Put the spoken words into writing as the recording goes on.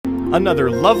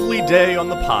Another lovely day on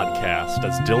the podcast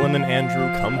as Dylan and Andrew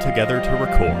come together to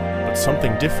record, but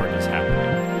something different is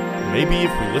happening. Maybe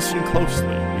if we listen closely,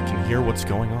 we can hear what's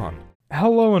going on.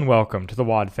 Hello and welcome to the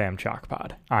Wad Fam Chalk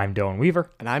Pod. I'm Dylan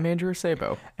Weaver. And I'm Andrew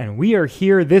Sabo. And we are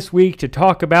here this week to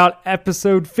talk about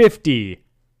episode 50,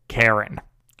 Karen.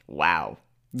 Wow.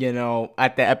 You know,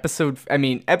 at the episode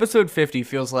 50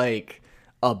 feels like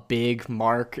a big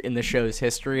mark in the show's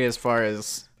history as far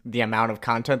as the amount of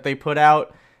content they put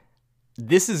out.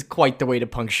 This is quite the way to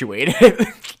punctuate it.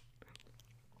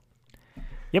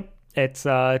 Yep, it's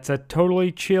a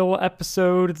totally chill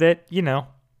episode that, you know,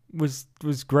 was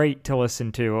great to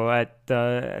listen to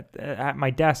at my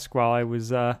desk while I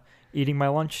was eating my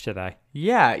lunch today.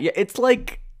 Yeah, it's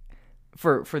like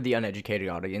for the uneducated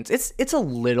audience, it's a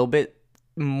little bit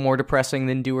more depressing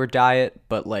than Do or Diet,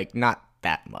 but like not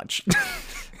that much.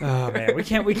 Oh man, we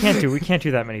can't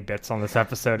do that many bits on this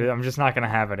episode. I'm just not gonna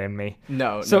have it in me.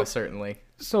 No, certainly.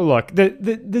 So look,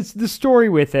 the story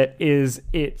with it is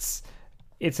it's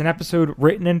an episode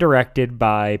written and directed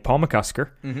by Paul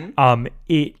McCusker. Mm-hmm.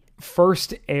 It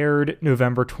first aired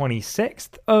November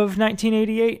 26th of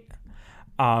 1988.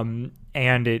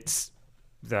 And it's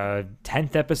the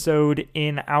 10th episode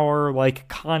in our like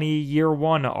Connie Year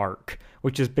 1 arc,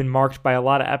 which has been marked by a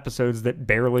lot of episodes that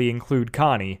barely include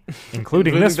Connie,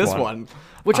 including this one.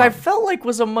 Which I felt like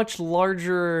was a much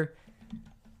larger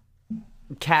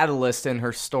catalyst in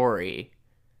her story.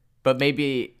 But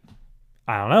maybe,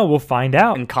 I don't know, we'll find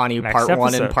out. In Connie next part episode.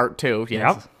 1 and part 2.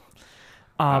 Yes. Yep.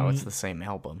 Oh, it's the same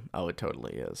album. Oh, it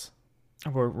totally is.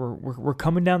 We're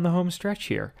coming down the home stretch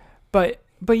here. But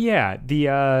yeah,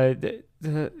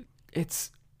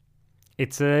 it's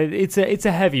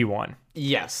a heavy one.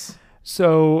 Yes.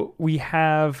 So we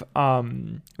have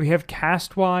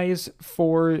cast-wise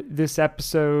for this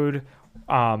episode,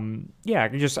 some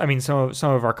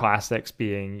of our classics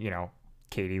being, you know,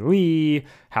 Katie Lee,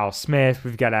 Hal Smith.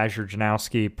 We've got Azure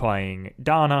Janowski playing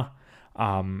Donna,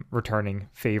 returning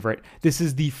favorite. This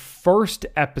is the first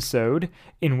episode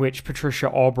in which Patricia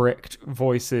Albrecht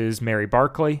voices Mary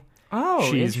Barclay. Oh,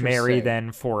 she's Mary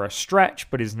then for a stretch,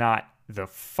 but is not the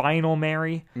final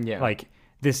Mary. Yeah, like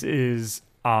this is.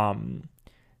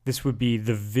 This would be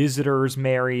the Visitor's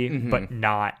Mary, but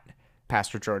not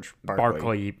Pastor George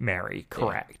Barclay Mary,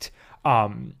 correct. Yeah.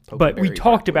 But we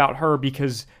talked about her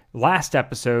because last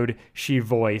episode she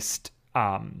voiced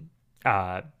Agnes.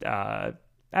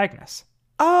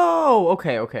 Oh,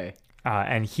 okay.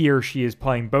 And here she is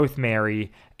playing both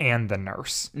Mary and the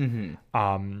nurse.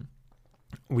 Mm-hmm.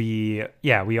 We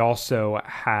also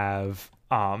have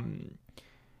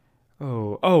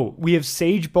we have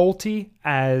Sage Bolte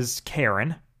as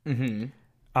Karen. Mm-hmm.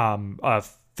 A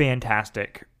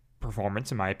fantastic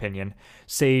performance, in my opinion.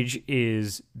 Sage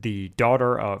is the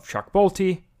daughter of Chuck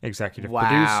Bolte, executive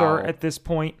producer at this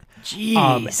point.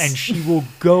 Jeez. And she will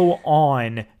go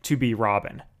on to be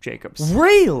Robin Jacobs.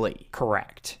 Really?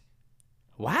 Correct.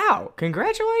 Wow.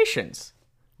 Congratulations.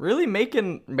 Really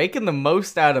making the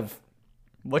most out of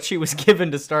what she was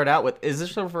given to start out with. Is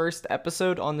this her first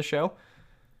episode on the show?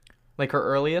 Like her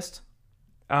earliest?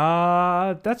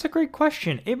 That's a great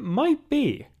question. It might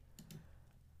be.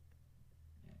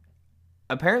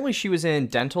 Apparently she was in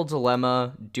Dental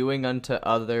Dilemma, Doing Unto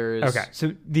Others. Okay,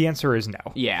 so the answer is no.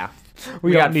 Yeah.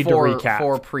 We don't need to recap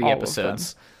 4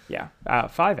 pre-episodes. Yeah,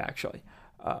 5 actually.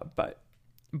 But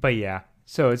yeah.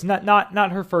 So it's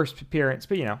not her first appearance,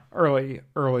 but you know,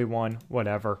 early one,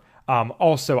 whatever.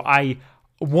 Also, I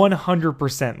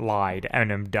 100% lied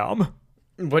and am dumb.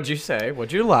 What'd you say?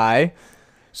 What'd you lie?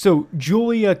 So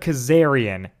Julia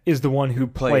Kazarian is the one who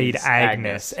played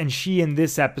Agnes, and she in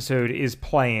this episode is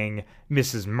playing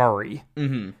Mrs. Murray.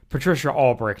 Mm-hmm. Patricia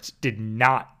Albrecht did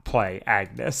not play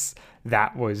Agnes.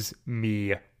 That was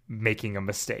me making a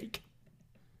mistake.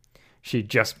 She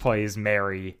just plays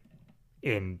Mary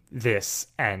in this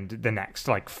and the next,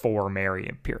 like 4 Mary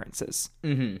appearances.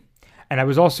 Mm-hmm. And I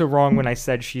was also wrong when I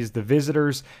said she's the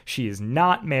Visitors. She is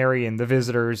not Mary in The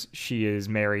Visitors. She is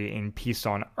Mary in Peace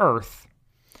on Earth,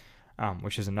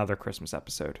 which is another Christmas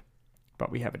episode. But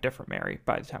we have a different Mary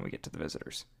by the time we get to The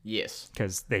Visitors. Yes.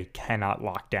 Because they cannot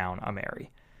lock down a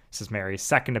Mary. This is Mary's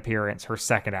second appearance, her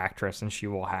second actress, and she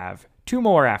will have 2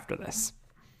 more after this.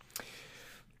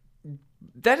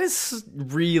 That is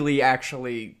really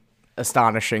actually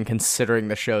astonishing considering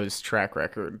the show's track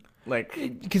record. Like,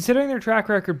 considering their track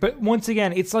record, but once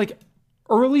again, it's like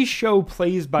early show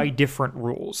plays by different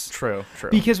rules. True.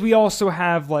 Because we also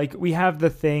have we have the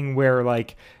thing where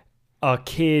like a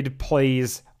kid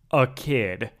plays a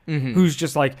kid who's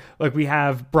just like we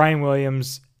have Brian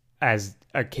Williams as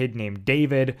a kid named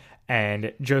David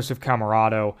and Joseph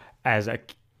Camarado as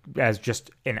as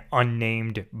just an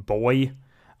unnamed boy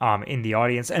in the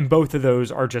audience. And both of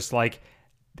those are just like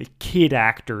the kid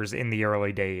actors in the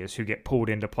early days who get pulled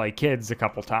in to play kids a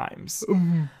couple times.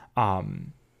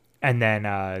 And then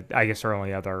I guess our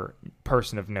only other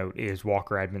person of note is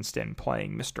Walker Edmonston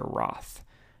playing Mr. Roth,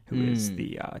 who is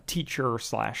the teacher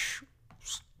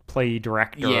 / play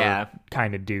director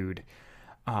kind of dude.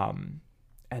 And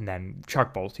then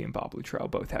Chuck Bolte and Bob Luttrell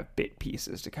both have bit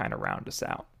pieces to kind of round us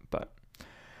out.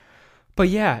 But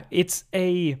yeah, it's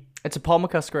a Paul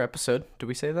McCusker episode. Did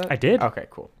we say that? I did. Okay,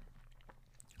 cool.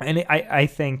 And I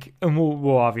think, and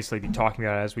we'll obviously be talking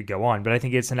about it as we go on, but I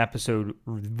think it's an episode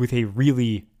with a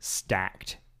really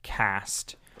stacked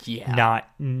cast. Yeah. Not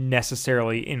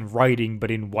necessarily in writing,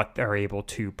 but in what they're able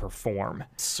to perform.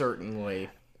 Certainly.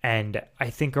 And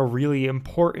I think a really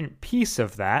important piece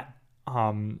of that,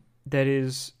 that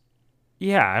is,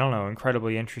 I don't know,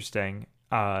 incredibly interesting.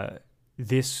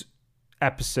 This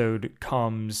episode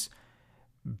comes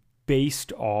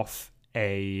based off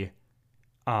an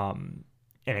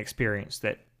experience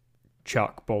that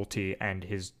Chuck Bolte and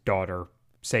his daughter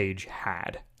Sage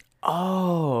had.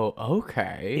 Oh,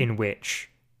 okay. In which,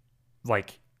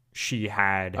 like, she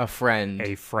had a friend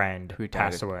who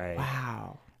passed away.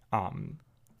 Wow.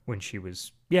 When she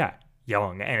was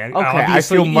young, and okay, I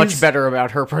feel much better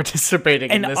about her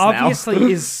participating in this now. And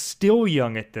obviously is still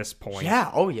young at this point. Yeah.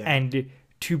 Oh yeah. And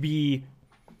to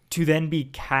then be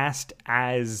cast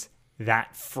as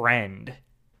that friend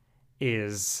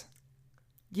is.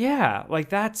 Yeah, like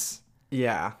that's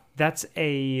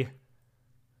a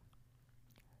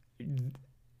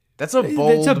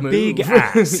bold move. Big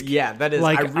ask. Yeah, that is.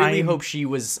 Like, I really hope she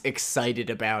was excited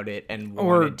about it and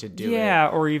wanted to do it. Yeah,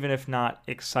 or even if not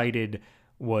excited,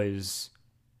 was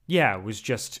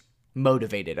just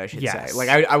motivated, I should yes. say. Like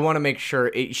I want to make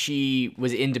sure she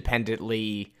was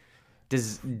independently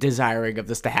desiring of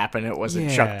this to happen. It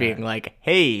wasn't Chuck being like,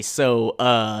 hey, so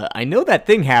I know that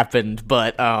thing happened,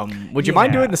 but would you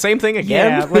mind doing the same thing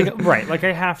again? Yeah, right. Like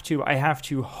I have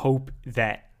to hope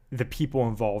that the people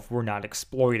involved were not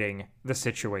exploiting the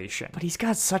situation. But he's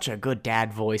got such a good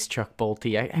dad voice, Chuck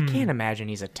Bolte. I can't imagine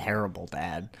he's a terrible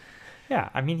dad. Yeah,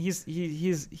 I mean he's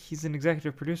an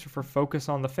executive producer for Focus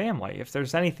on the Family. If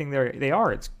there's anything they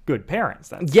are, it's good parents.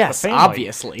 That's yes, the family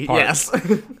obviously, part yes,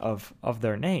 of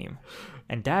their name,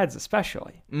 and dads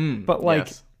especially. But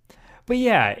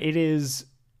yeah, it is.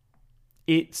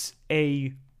 It's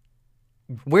a.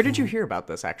 Where did you hear about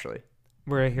this? Actually,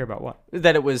 where did I hear about what?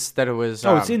 That it was.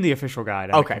 Oh, it's in the official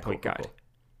guide. Okay, complete cool.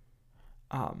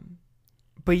 guide.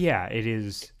 But yeah, it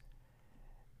is.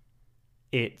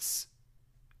 It's.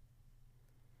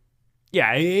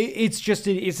 Yeah,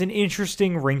 it's an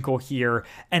interesting wrinkle here,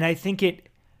 and I think it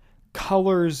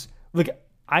colors. Like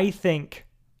I think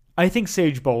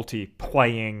Sage Bolte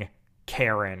playing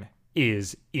Karen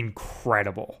is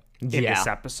incredible in this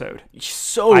episode.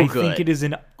 So I good. think it is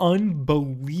an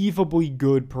unbelievably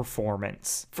good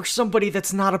performance for somebody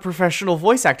that's not a professional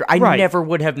voice actor. I never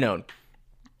would have known.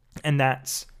 And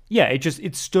that's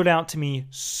it stood out to me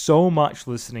so much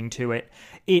listening to it.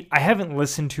 I haven't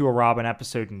listened to a Robin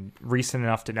episode in recent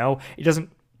enough to know.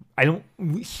 I don't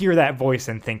hear that voice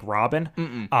and think Robin.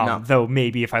 No. Though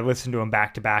maybe if I listen to him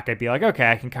back to back, I'd be like,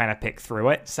 okay, I can kind of pick through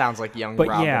it. Sounds like young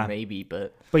Robin, maybe,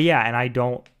 but yeah, and I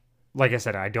don't, like I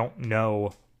said, I don't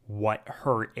know what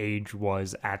her age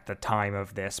was at the time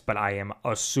of this, but I am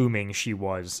assuming she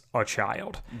was a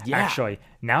child. Yeah. Actually,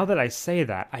 now that I say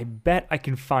that, I bet I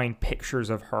can find pictures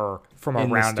of her from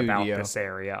around about this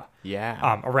area.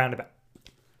 Yeah. Around about.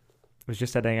 I was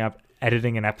just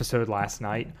editing an episode last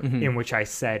night in which I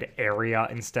said area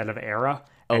instead of era,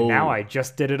 and now I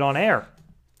just did it on air.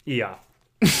 Yeah.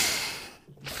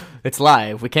 It's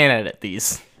live. We can't edit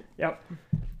these. Yep.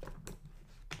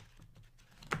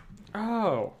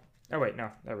 Oh, wait, no.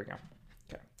 There we go.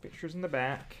 Okay, pictures in the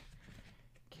back.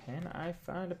 Can I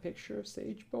find a picture of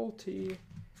Sage Bolte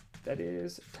that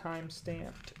is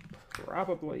time-stamped?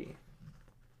 Probably.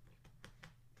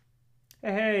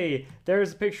 Hey,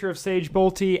 there's a picture of Sage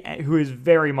Bolte, who is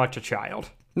very much a child.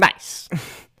 Nice.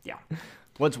 Yeah.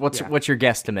 What's your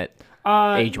guesstimate,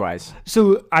 age-wise?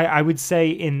 So I would say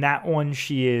in that one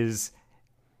she is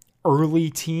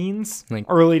early teens,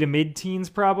 early to mid-teens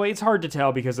probably. It's hard to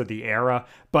tell because of the era,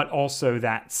 but also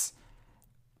that's,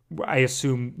 I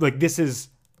assume, like this is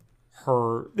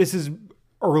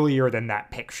earlier than that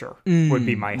picture would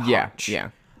be my hunch. Yeah.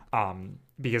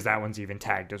 Because that one's even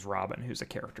tagged as Robin, who's a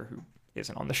character who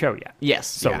isn't on the show yet. Yes.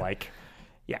 So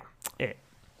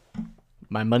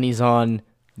my money's on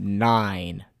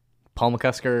 9. Paul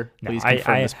McCusker, please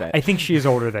confirm this bet. I think she is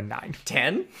older than 9.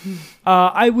 10?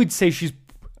 I would say she's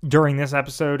during this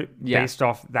episode, Yeah. based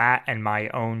off that and my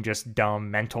own just dumb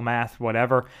mental math,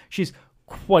 whatever, she's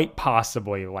quite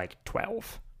possibly like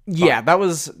 12. Yeah, that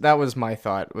was my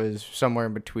thought, was somewhere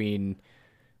in between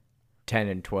 10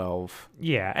 and 12.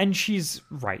 Yeah, and she's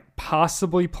right,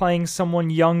 possibly playing someone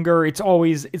younger. It's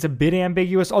a bit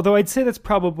ambiguous, although I'd say that's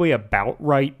probably about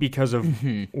right because of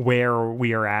where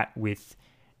we are at with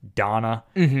Donna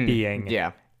being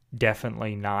Yeah,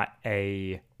 definitely not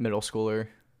a middle schooler.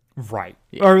 right.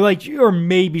 Or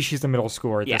maybe she's a middle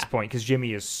schooler at this Yeah. point because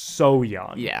Jimmy is so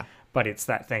young. Yeah. But it's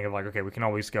that thing of like, okay, we can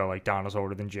always go like Donna's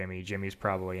older than Jimmy. Jimmy's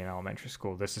probably in elementary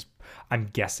school. This is, I'm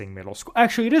guessing, middle school.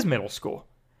 Actually, it is middle school.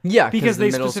 Yeah, Because the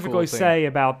they middle specifically school thing. say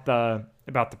about the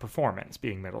performance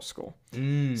being middle school.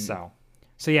 So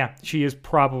yeah, she is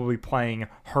probably playing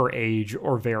her age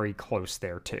or very close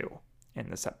there too in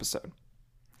this episode.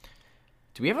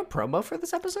 Do we have a promo for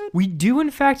this episode? We do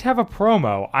in fact have a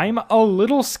promo. I'm a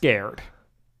little scared.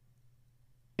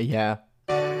 Yeah.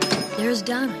 There's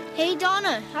Donna. Hey,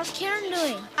 Donna, how's Karen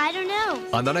doing? I don't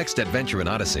know. On the next adventure in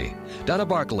Odyssey, Donna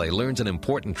Barclay learns an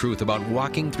important truth about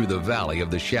walking through the valley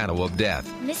of the shadow of death.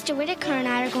 Mr. Whitaker and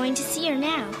I are going to see her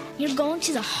now. You're going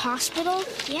to the hospital?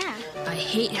 Yeah. I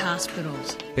hate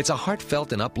hospitals. It's a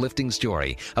heartfelt and uplifting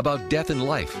story about death and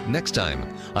life next time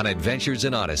on Adventures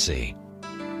in Odyssey.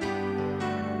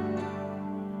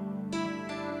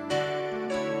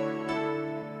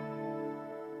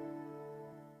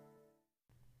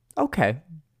 Okay.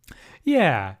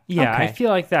 Yeah. I Okay. feel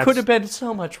like that's Could have been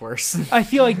so much worse. I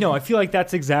feel like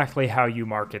that's exactly how you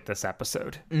market this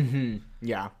episode.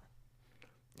 Yeah.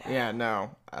 Yeah,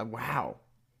 no. Wow.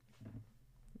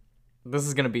 This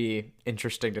is going to be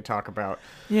interesting to talk about.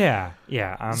 Yeah.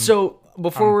 So,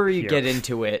 before we here. get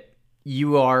into it,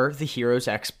 you are the heroes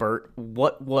expert.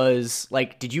 What was,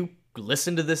 like, did you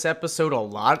listen to this episode a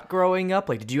lot growing up?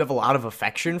 Like, did you have a lot of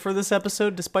affection for this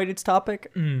episode despite its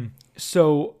topic?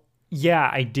 So yeah,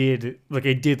 I did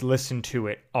listen to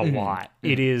it a lot.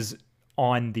 It is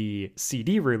on the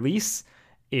CD release.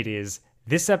 It is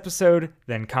this episode,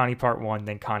 then Connie Part 1,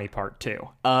 then Connie Part 2.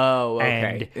 Oh,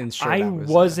 okay. And sure I that was,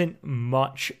 wasn't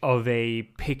much of a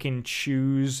pick and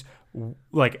choose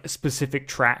like specific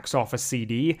tracks off a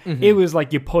CD. It was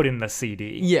like you put in the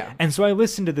CD. Yeah. And so I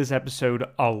listened to this episode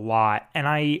a lot, and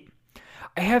I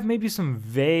have maybe some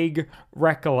vague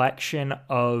recollection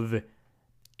of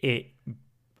it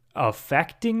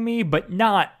affecting me, but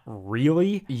not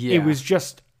really. Yeah. It was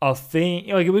just a thing,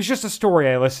 like it was just a story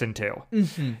I listened to.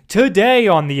 Today,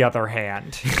 on the other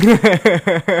hand,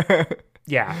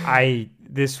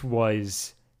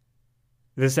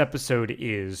 this episode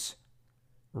is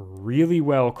really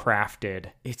well crafted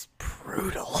it's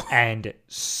brutal. and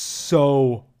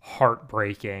so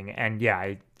heartbreaking. And yeah,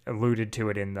 I alluded to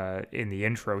it in the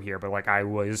intro here, but like I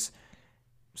was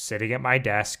sitting at my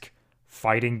desk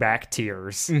fighting back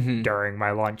tears during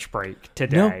my lunch break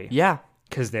today. Yeah.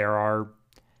 Because there are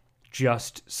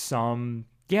just some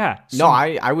No,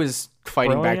 I was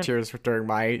fighting back brilliant- tears during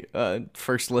my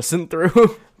first listen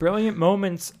through. brilliant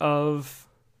moments of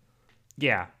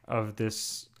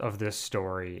this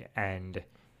story, and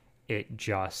it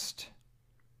just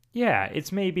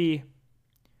it's maybe,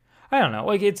 I don't know,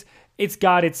 like it's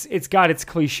got its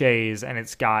cliches and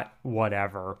it's got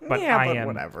whatever, but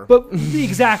whatever. but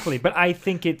exactly, but I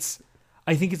think it's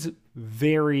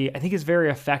very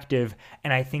effective,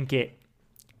 and I think it,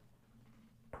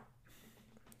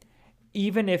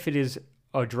 even if it is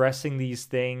addressing these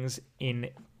things in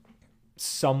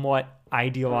somewhat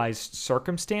idealized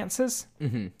circumstances,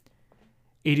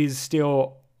 it is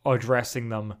still addressing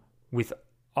them with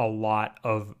a lot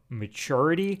of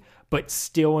maturity, but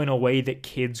still in a way that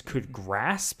kids could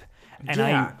grasp. And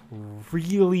Yeah. I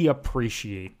really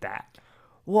appreciate that.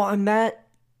 Well, and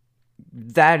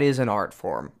that is an art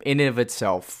form in and of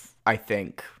itself, I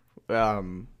think.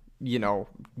 Being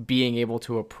able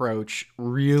to approach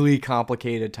really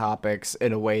complicated topics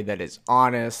in a way that is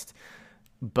honest,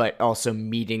 but also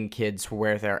meeting kids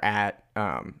where they're at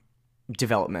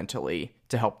developmentally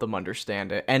to help them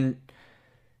understand it. And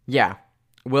yeah,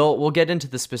 we'll get into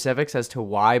the specifics as to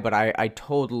why, but I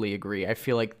totally agree. I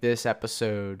feel like this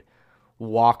episode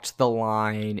walked the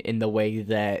line in the way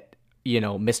that,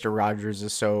 Mr. Rogers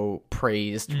is so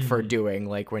praised for doing,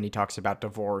 like when he talks about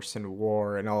divorce and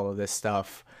war and all of this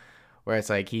stuff, where it's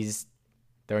like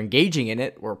they're engaging in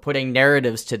it. We're putting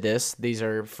narratives to this. These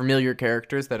are familiar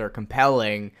characters that are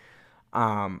compelling,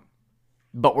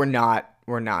 but we're not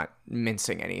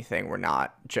mincing anything. We're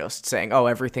not just saying, oh,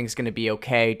 everything's going to be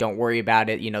okay, don't worry about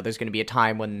it. There's going to be a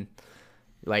time when,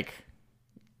 like,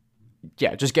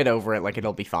 just get over it, like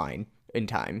it'll be fine in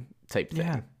time type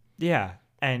thing. Yeah.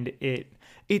 and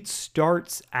it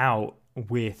starts out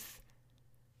with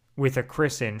a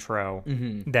Chris intro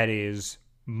that is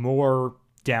more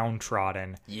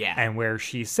downtrodden. Yeah. And where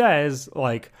she says,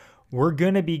 like, we're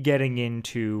going to be getting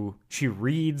into, she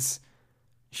reads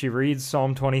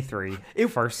Psalm 23,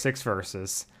 first 6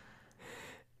 verses.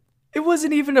 It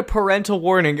wasn't even a parental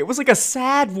warning. It was like a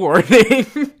sad warning.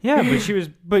 Yeah,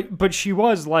 but she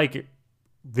was like,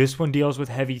 this one deals with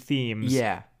heavy themes.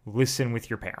 Yeah. Listen with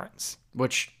your parents.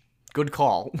 Which, good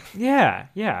call. Yeah,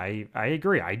 I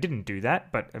agree. I didn't do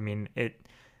that, but I mean, it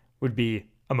would be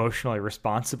emotionally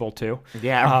responsible too.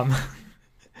 Yeah.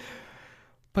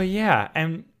 But yeah,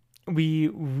 and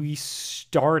we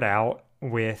start out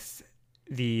with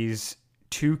these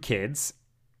 2 kids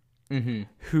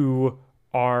who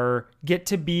get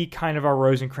to be kind of our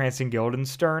Rosencrantz and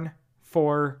Guildenstern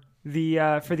for the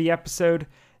episode.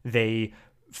 They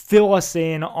fill us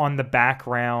in on the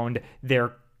background.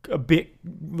 They're a bit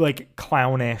like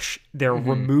clownish. They're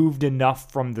removed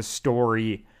enough from the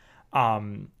story,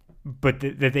 but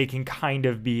that they can kind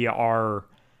of be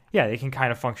they can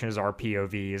kind of function as our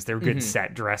POVs. They're good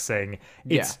set dressing.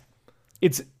 It's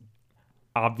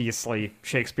obviously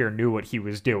Shakespeare knew what he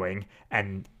was doing,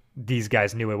 and these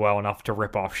guys knew it well enough to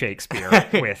rip off Shakespeare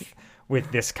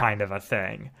with this kind of a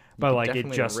thing. But like,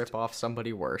 it just rip off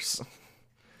somebody worse.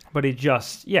 But it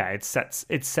just, it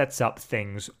sets up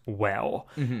things well.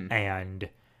 And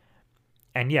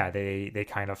yeah, they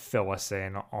kind of fill us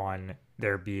in on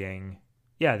there being,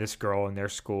 this girl in their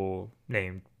school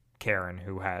named Karen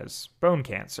who has bone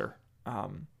cancer.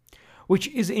 Which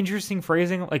is interesting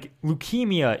phrasing. Like,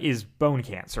 leukemia is bone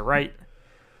cancer, right?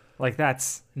 Like,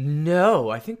 that's... No,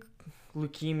 I think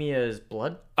leukemia is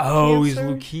blood Oh, cancer? is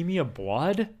leukemia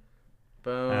blood?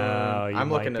 Bone. Oh, you I'm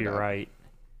might looking be it up. right.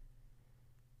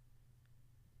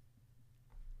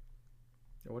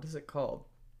 What is it called?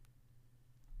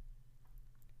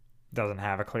 Doesn't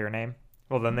have a clear name.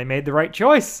 Well, then they made the right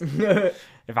choice.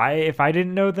 If I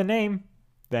didn't know the name,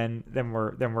 then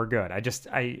we're good. I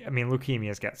mean,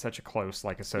 leukemia's got such a close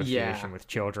association with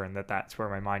children that's where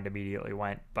my mind immediately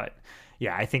went. But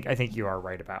yeah, I think you are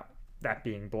right about that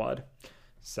being blood.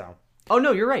 So. Oh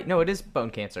no, you're right. No, it is bone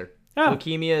cancer. Oh.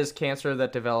 Leukemia is cancer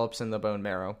that develops in the bone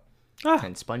marrow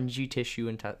and spongy tissue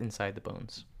inside the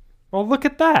bones. Well, look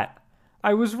at that.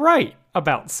 I was right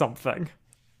about something.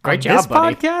 Great On job, this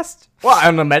buddy. podcast. Well,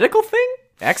 on the medical thing?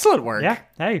 Excellent work. Yeah.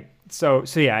 Hey. So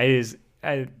yeah, it is.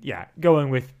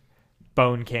 Going with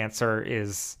bone cancer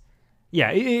is,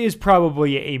 it is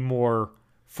probably a more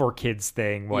for kids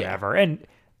thing, whatever, and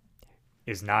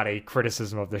is not a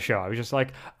criticism of the show. I was just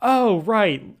like, oh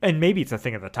right, and maybe it's a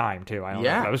thing at the time too. I don't know.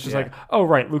 I was just like, oh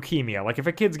right, leukemia. Like if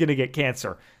a kid's gonna get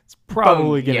cancer, it's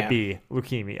probably gonna be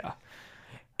leukemia.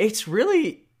 It's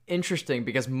really interesting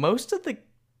because most of the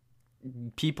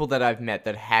people that I've met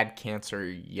that had cancer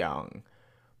young,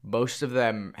 most of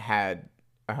them had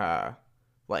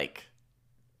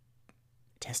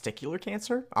testicular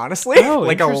cancer, honestly. Oh,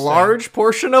 like a large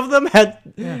portion of them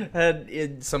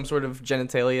had some sort of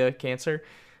genitalia cancer.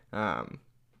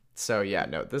 So yeah,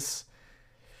 no,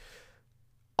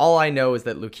 all I know is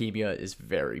that leukemia is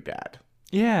very bad.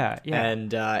 Yeah.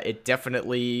 And it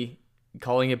definitely,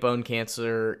 calling it bone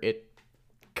cancer, it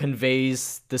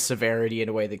conveys the severity in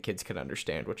a way that kids can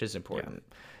understand, which is important.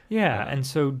 Yeah, and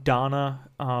so Donna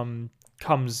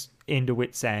comes into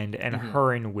Whit's End, and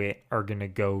her and Whit are going to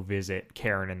go visit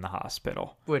Karen in the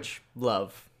hospital. Which,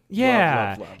 love.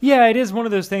 Yeah. Love. Yeah, it is one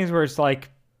of those things where it's like,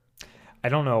 I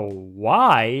don't know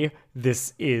why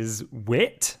this is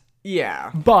Whit.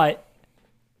 Yeah. But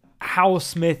Hal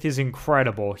Smith is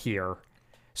incredible here.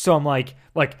 So I'm like,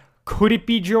 could it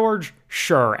be George?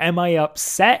 Sure. Am I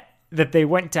upset that they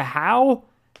went to Hal?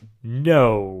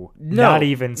 No, not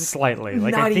even slightly.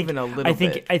 Even a little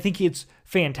bit. I think it's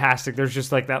fantastic. There's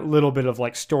just that little bit of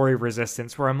story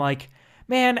resistance where I'm like,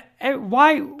 man,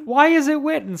 why is it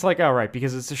Whit? And it's like, all right,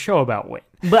 because it's a show about Whit.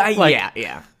 But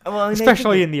yeah. Well,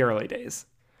 especially in the early days.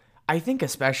 I think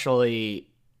especially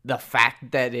the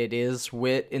fact that it is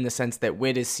Whit, in the sense that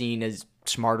Whit is seen as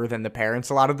smarter than the parents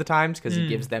a lot of the times because he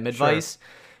gives them advice. Sure.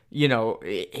 You know,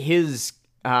 his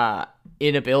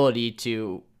inability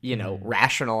to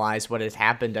rationalize what has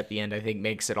happened at the end, I think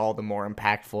makes it all the more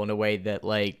impactful in a way that,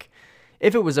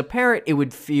 if it was a parent, it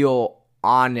would feel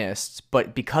honest,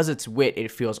 but because it's Whit, it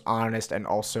feels honest and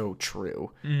also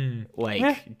true.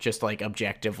 Just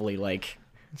objectively,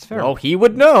 it's fair. Well, he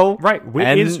would know. Right,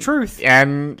 Whit is truth.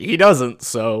 And he doesn't,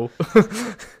 so.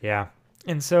 Yeah.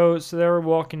 And so they're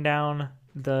walking down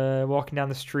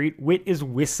the street. Whit is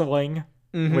whistling,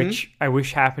 which I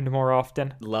wish happened more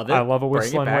often. Love it. I love a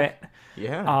whistling Whit.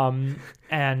 Yeah.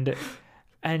 And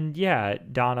And yeah,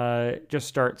 Donna just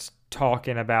starts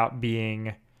talking about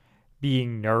being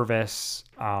nervous.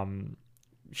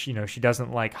 She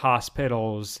doesn't like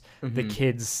hospitals. The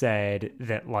kids said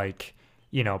that, like,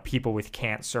 people with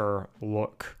cancer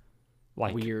look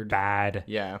like Weird. bad.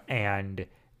 Yeah. And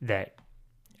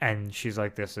she's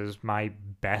like, this is my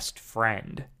best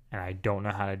friend and I don't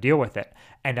know how to deal with it.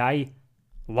 And I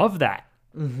love that.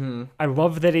 Mm-hmm. I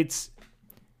love that it's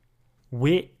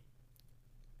Whit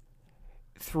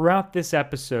throughout this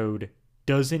episode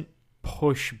doesn't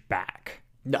push back.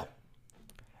 No.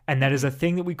 And that is a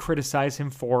thing that we criticize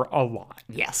him for a lot.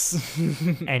 Yes.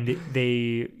 And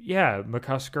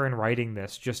McCusker in writing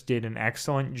this just did an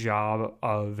excellent job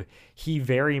of, he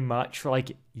very much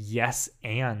like yes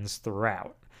ands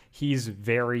throughout. He's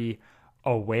very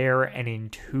aware and in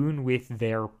tune with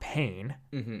their pain,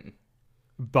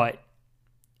 but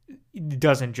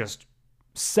doesn't just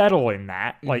settle in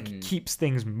that, like keeps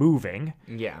things moving.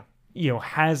 Yeah.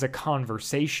 Has a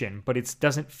conversation, but it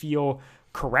doesn't feel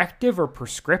corrective or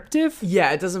prescriptive.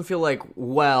 Yeah, it doesn't feel like,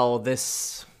 well,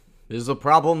 this is a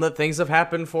problem that things have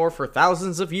happened for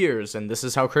thousands of years, and this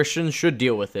is how Christians should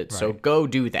deal with it. Right. So go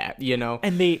do that,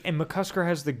 And McCusker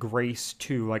has the grace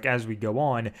to, like, as we go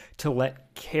on, to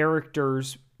let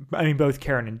characters, both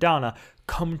Karen and Donna,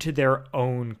 come to their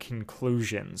own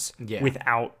conclusions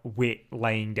without Whit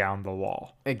laying down the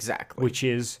law. Exactly. Which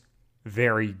is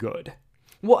very good.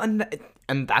 Well,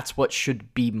 and that's what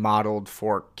should be modeled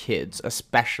for kids,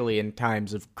 especially in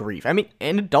times of grief. I mean,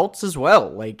 and adults as well.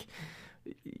 Like,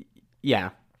 yeah.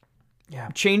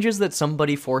 Changes that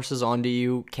somebody forces onto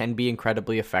you can be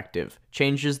incredibly effective.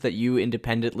 Changes that you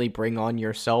independently bring on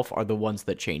yourself are the ones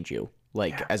that change you,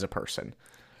 as a person.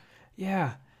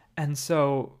 Yeah. And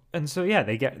so yeah,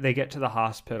 they get to the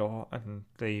hospital and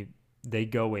they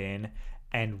go in,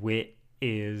 and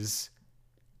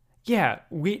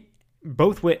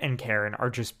both Whit and Karen are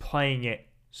just playing it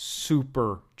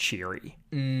super cheery.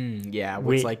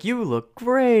 Whit's like, you look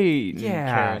great.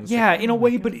 Yeah, in a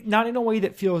way, but not in a way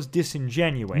that feels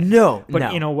disingenuous. No,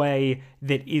 but in a way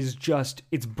that is just,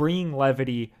 it's bringing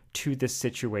levity to this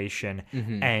situation,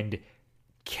 and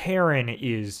Karen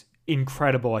is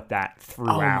incredible at that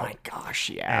throughout. Oh my gosh,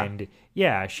 yeah. And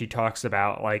yeah, she talks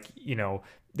about, like,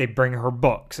 they bring her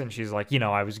books, and she's like,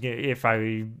 if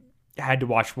I had to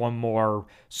watch one more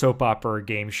soap opera or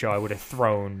game show, I would have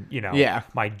thrown,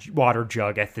 my water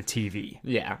jug at the TV.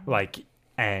 Yeah. Like,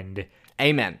 and...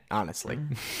 Amen, honestly.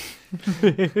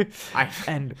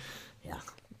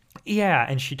 Yeah,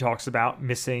 and she talks about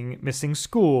missing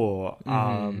school,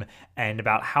 and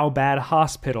about how bad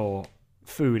hospital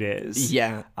food is.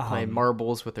 Yeah, playing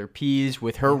marbles with her peas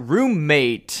with her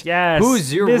roommate. Yes,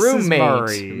 who's your Mrs. roommate?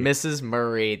 Murray. Mrs.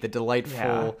 Murray, the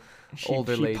delightful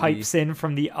older lady. She pipes in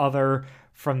from the other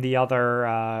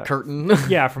curtain.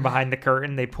 Yeah, from behind the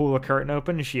curtain. They pull the curtain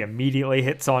open, and she immediately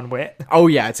hits on Whit. Oh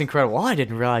yeah, it's incredible. I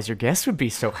didn't realize your guest would be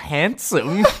so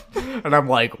handsome. And I'm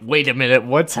like, wait a minute,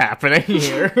 what's happening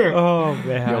here? Oh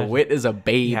man, Whit is a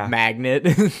babe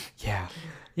magnet.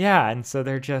 Yeah, and so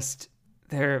they're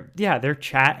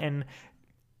chatting.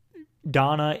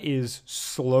 Donna is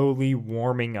slowly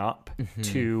warming up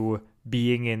to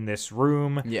being in this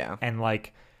room. Yeah. And,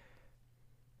 like,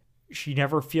 she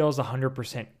never feels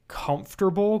 100%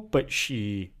 comfortable, but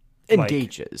she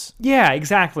engages. Yeah,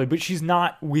 exactly. But she's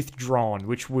not withdrawn,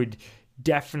 which would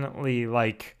definitely,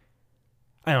 like,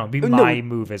 I don't know, be my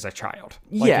move as a child.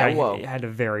 Like, I had a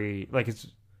very, like,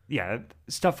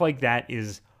 stuff like that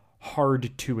is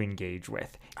hard to engage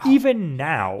with. Even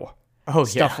now,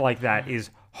 stuff like that is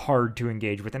hard to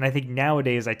engage with. And I think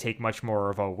nowadays I take much more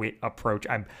of a Whit approach.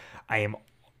 I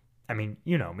mean,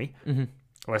 you know me.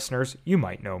 Listeners, you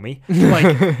might know me.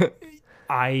 Like,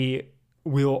 I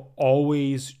will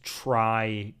always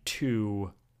try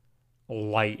to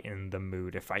lighten the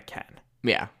mood if I can.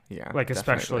 Yeah, like,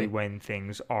 especially when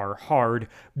things are hard.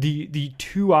 The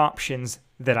two options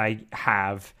that I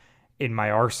have in my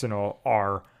arsenal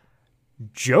are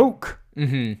joke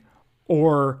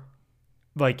or,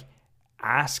 like,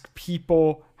 ask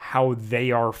people how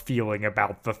they are feeling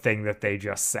about the thing that they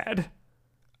just said.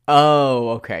 Oh,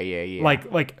 okay, yeah.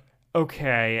 Like,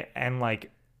 okay, and,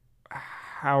 like,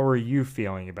 how are you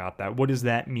feeling about that? What does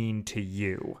that mean to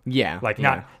you? Yeah. Like,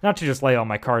 not to just lay all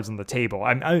my cards on the table.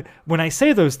 When I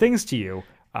say those things to you,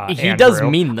 he Andrew, does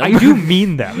mean them. I do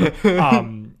mean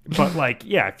them. But, like,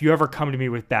 yeah, if you ever come to me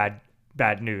with bad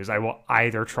news, I will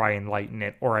either try and lighten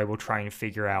it, or I will try and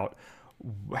figure out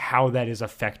how that is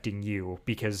affecting you,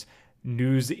 because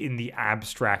news in the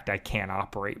abstract I can't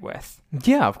operate with.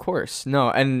 Yeah, of course.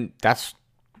 No, and that's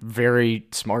very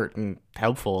smart and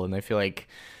helpful, and I feel like,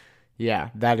 Yeah,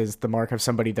 that is the mark of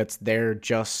somebody that's there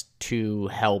just to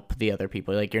help the other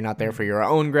people. Like, you're not there for your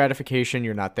own gratification.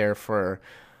 You're not there for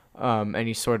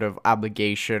any sort of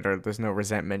obligation, or there's no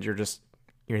resentment.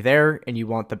 You're there and you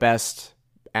want the best,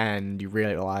 and you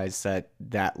realize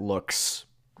that looks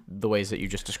the ways that you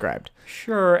just described.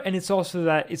 Sure, and it's also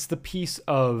that it's the piece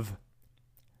of,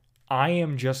 I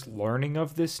am just learning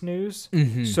of this news,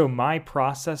 so my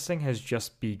processing has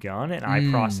just begun, and I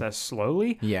process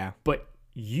slowly. Yeah. But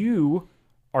you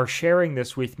are sharing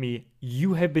this with me.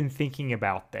 You have been thinking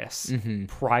about this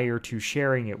prior to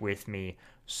sharing it with me.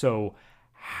 So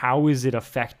how has it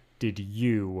affected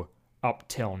you up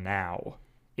till now?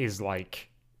 Is like,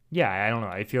 yeah, I don't know.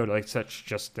 I feel like such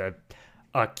just a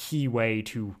key way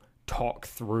to talk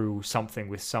through something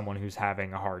with someone who's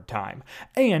having a hard time.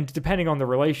 And depending on the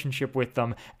relationship with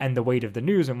them and the weight of the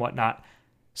news and whatnot,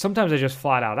 sometimes I just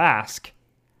flat out ask,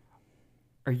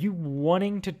 are you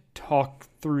wanting to talk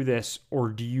through this, or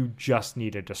do you just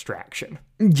need a distraction?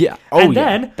 Yeah. And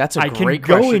then that's a I can great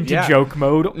go question. into Yeah. joke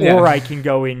mode, or Yeah. I can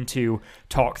go into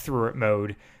talk through it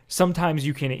mode. Sometimes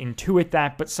you can intuit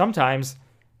that, but sometimes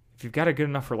if you've got a good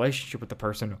enough relationship with the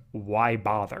person, why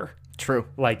bother? True.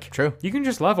 Like, True. you can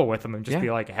just level with them and just Yeah.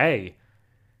 be like, hey,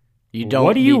 You don't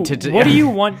what do you need to do what do you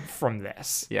want from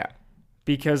this? Yeah.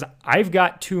 Because I've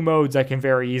got two modes I can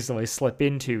very easily slip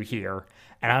into here,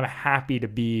 and I'm happy to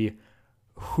be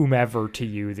whomever to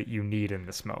you that you need in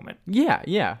this moment. Yeah,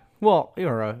 yeah. Well,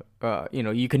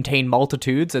 you contain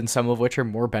multitudes, and some of which are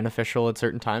more beneficial at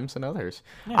certain times than others.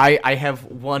 Yeah. I have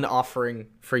one offering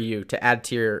for you to add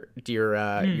to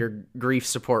your grief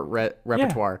support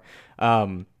repertoire.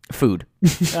 Food.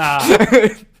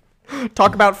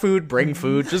 Talk about food. Bring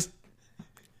food. Just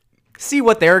see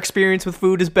what their experience with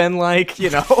food has been like.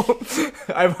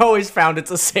 I've always found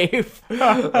it's a safe.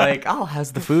 Like, oh,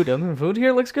 how's the food? The food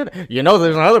here looks good.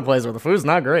 There's another place where the food's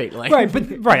not great. Like,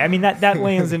 right. I mean, that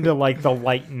lands into like the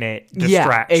light knit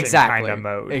distraction kind of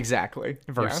mode, exactly,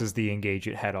 versus the engage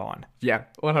it head on. Yeah,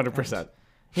 100%.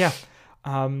 Yeah.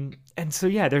 And so,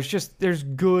 yeah, there's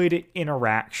good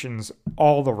interactions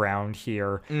all around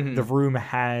here. The room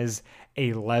has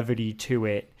a levity to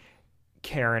it.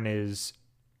 Karen is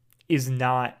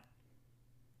not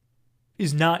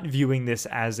viewing this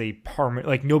as a permanent,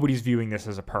 like, nobody's viewing this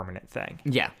as a permanent thing.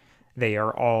 Yeah. They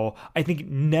are all, I think,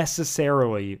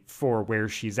 necessarily for where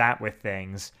she's at with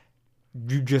things,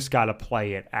 you just got to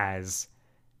play it as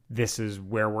this is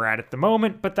where we're at the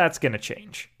moment, but that's going to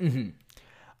change.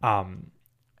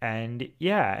 And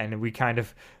yeah, and we kind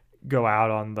of go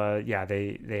out on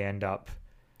they end up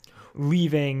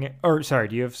leaving, or sorry,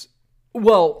 do you have...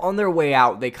 Well, on their way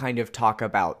out, they kind of talk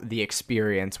about the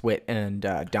experience with and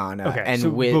Donna. Okay, and so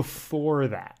with before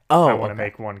that, I want to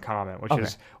make one comment,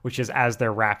 which is as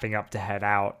they're wrapping up to head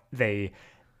out, they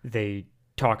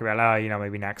talk about,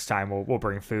 maybe next time we'll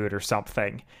bring food or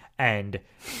something, and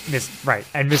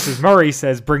Mrs. Murray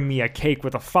says, "Bring me a cake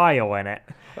with a file in it,"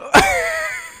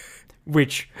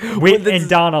 which Whit and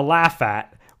Donna laugh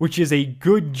at, which is a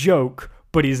good joke,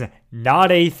 but is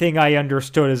not a thing I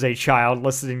understood as a child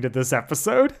listening to this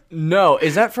episode. No,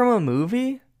 is that from a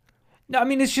movie? No, I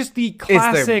mean, it's just the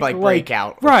classic, it's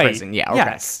breakout of right? prison. Yeah, okay.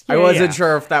 Yes. I wasn't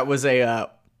sure if that was a.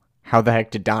 How the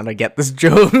heck did Donna get this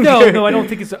joke? No, I don't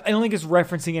think it's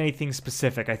referencing anything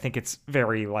specific. I think it's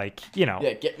very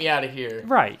Yeah, get me out of here.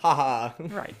 Right. Haha.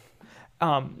 Right.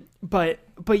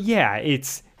 But yeah,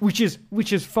 it's which is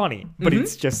funny, but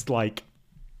it's just like,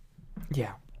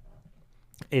 yeah,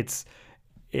 it's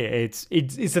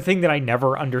a thing that I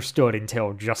never understood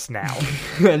until just now.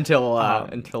 until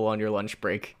on your lunch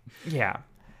break. Yeah.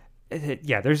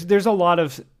 There's a lot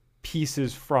of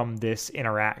pieces from this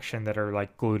interaction that are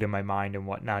like glued in my mind and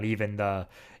whatnot. Even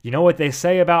what they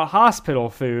say about hospital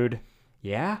food.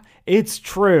 Yeah, it's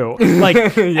true.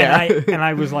 Like, yeah. and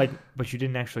I was like, but you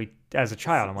didn't actually, as a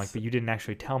child, I'm like, but you didn't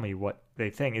actually tell me what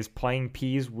they think. Is playing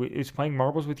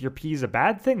marbles with your peas a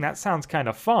bad thing? That sounds kind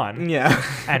of fun. Yeah.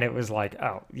 And it was like,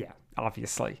 oh yeah,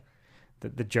 obviously,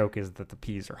 the joke is that the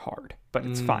peas are hard, but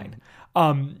it's fine.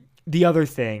 The other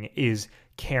thing is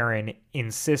Karen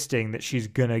insisting that she's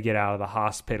gonna get out of the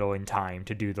hospital in time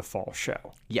to do the fall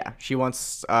show. Yeah, she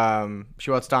wants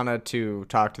Donna to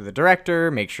talk to the director,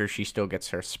 make sure she still gets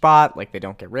her spot, like they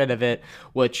don't get rid of it,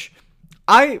 which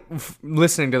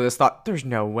listening to this, thought, there's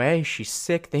no way, she's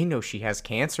sick, they know she has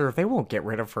cancer, they won't get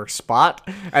rid of her spot.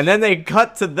 And then they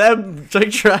cut to them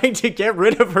like trying to get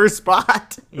rid of her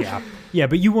spot. Yeah,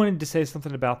 but you wanted to say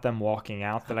something about them walking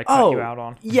out that I cut you out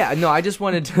on. Yeah, no, I just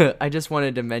wanted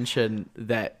to mention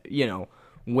that,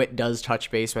 Whit does touch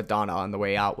base with Donna on the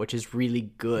way out, which is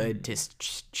really good to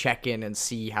check in and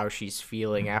see how she's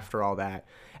feeling after all that.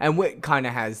 And Whit kind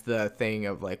of has the thing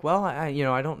of like, well, I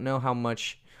don't know how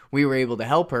much we were able to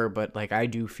help her, but like I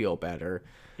do feel better.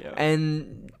 Yeah.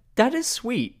 And that is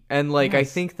sweet. And like I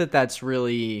Yes. think that's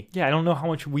really Yeah, I don't know how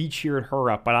much we cheered her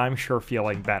up, but I'm sure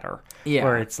feeling better. Yeah.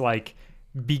 Where it's like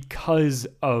because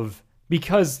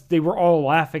they were all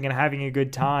laughing and having a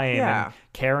good time, Yeah. and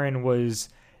Karen was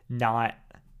not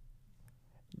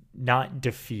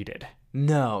defeated.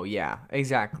 No, yeah,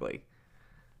 exactly.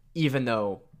 Even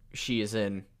though she is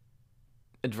in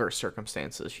adverse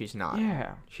circumstances, she's not.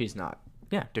 Yeah. She's not.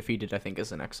 Yeah, defeated I think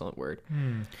is an excellent word.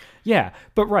 Yeah,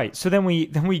 but right. So then we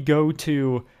go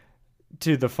to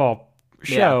the fall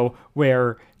show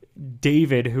where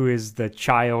David, who is the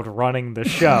child running the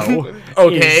show,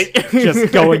 Okay. is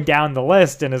just going down the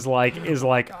list and is like,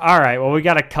 all right, well, we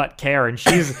got to cut Karen.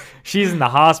 She's in the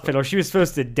hospital. She was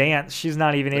supposed to dance. She's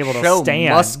not even able to Show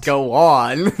stand. must go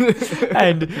on.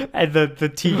 and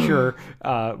the teacher,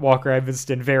 Walker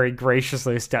Evanston, very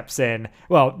graciously steps in.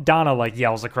 Well, Donna like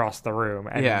yells across the room,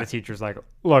 and Yeah. the teacher's like,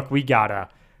 "Look,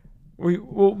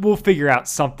 we'll figure out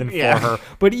something for Yeah. her."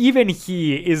 But even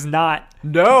he is not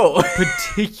No.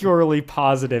 particularly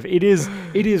positive. It is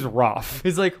rough.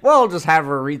 He's like, well, just have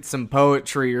her read some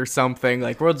poetry or something.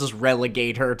 Like, we'll just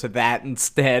relegate her to that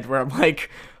instead. Where I'm like,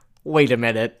 wait a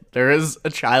minute. There is a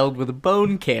child with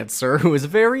bone cancer who is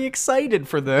very excited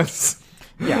for this.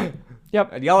 Yeah. Yep.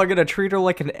 And y'all are going to treat her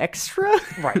like an extra?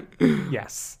 Right.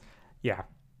 Yes. Yeah.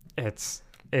 It's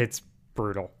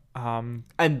brutal.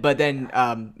 But then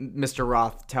Mr.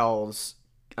 Roth tells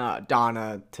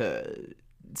Donna to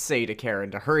say to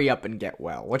Karen to hurry up and get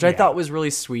well, which I Yeah. thought was really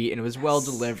sweet and it was well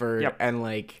delivered. Yep. And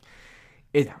like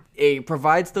it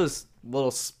provides those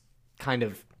little kind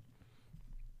of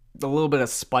a little bit of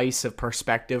spice of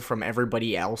perspective from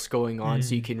everybody else going on,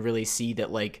 so you can really see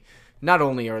that like not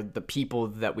only are the people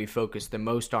that we focus the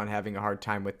most on having a hard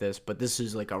time with this, but this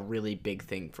is like a really big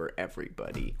thing for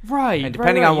everybody. Right. And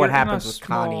depending right, on what you're in a happens with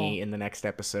small- Connie in the next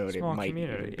episode, it small might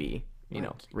community. even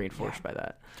be, reinforced by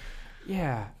that.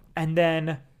 Yeah. And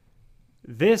then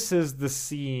this is the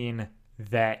scene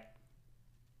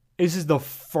this is the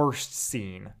first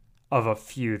scene of a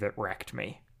few that wrecked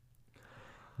me.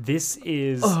 This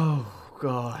is Oh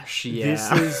gosh, yeah.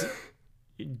 this is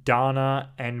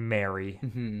Donna and Mary,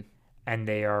 Mm-hmm. and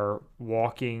they are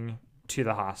walking to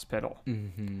the hospital,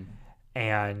 Mm-hmm.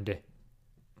 and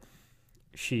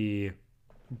she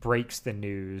breaks the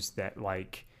news that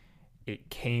like it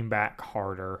came back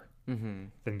harder Mm-hmm.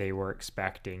 than they were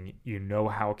expecting. You know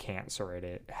how cancer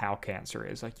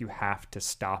is. Like, you have to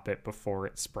stop it before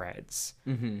it spreads.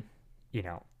 Mm-hmm. You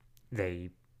know,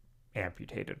 they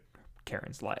amputated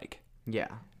Karen's leg, Yeah.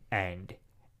 and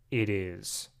it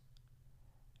is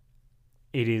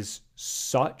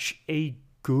such a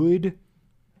good,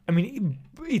 I mean,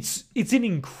 it's an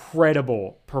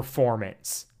incredible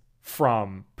performance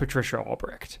from Patricia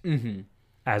Albrecht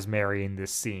as Mary in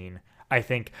this scene. I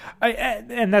think,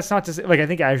 and that's not to say, like, I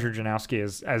think Azure Janowski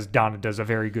as Donna does a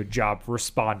very good job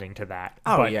responding to that.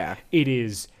 Oh, but yeah. it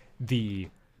is the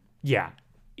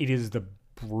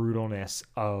brutalness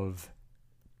of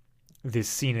this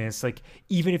scene. And it's like,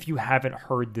 even if you haven't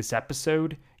heard this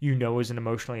episode, you know, as an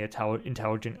emotionally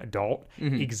intelligent adult,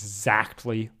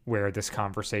 exactly where this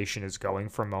conversation is going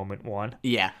from moment one.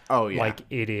 Yeah. Oh yeah. Like,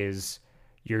 it is,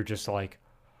 you're just like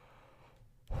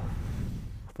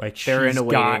they're in she's a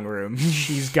waiting room.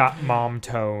 She's got mom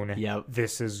tone. Yep.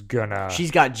 This is gonna.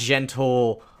 She's got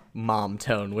gentle mom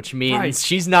tone, which means Right.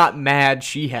 she's not mad.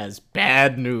 She has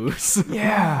bad news.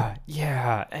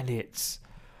 Yeah, and it's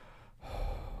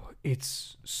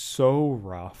so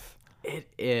rough. It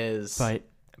is.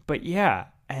 But yeah,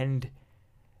 and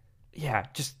yeah,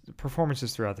 just the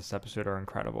performances throughout this episode are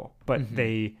incredible. But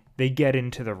they get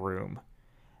into the room,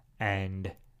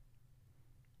 and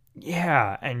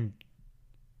yeah, and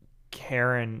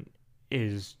Karen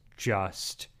is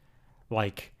just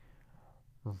like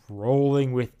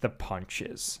rolling with the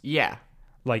punches. Yeah.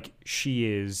 Like, she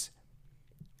is,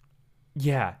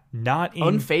 yeah, not in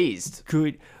Unfazed.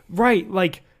 good, right?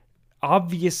 Like,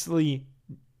 obviously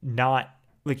not,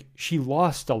 like, she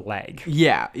lost a leg.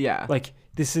 Yeah. Yeah. Like,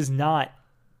 this is not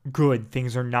good.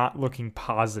 Things are not looking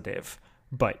positive,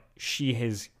 but she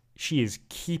is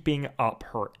keeping up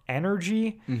her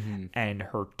energy and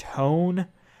her tone.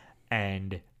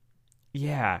 And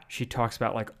yeah, she talks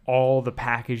about like all the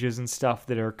packages and stuff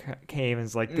that are came, and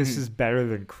it's like, this is better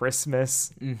than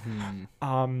Christmas.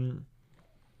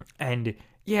 And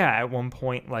yeah, at one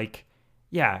point, like,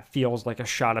 yeah, feels like a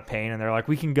shot of pain, and they're like,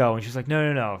 we can go, and she's like,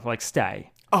 no, like,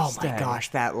 stay. Oh stay. my gosh,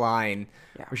 that line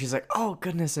where she's like, "Oh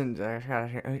goodness," and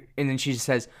then she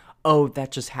says, "Oh,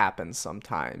 that just happens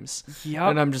sometimes." Yep.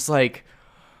 And I'm just like,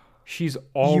 She's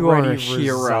You are a already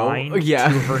hero. resigned Yeah.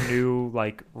 to her new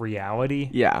like reality.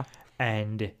 yeah,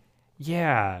 And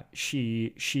yeah,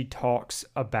 she talks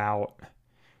about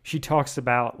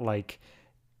like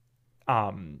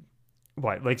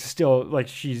what, like, still, like,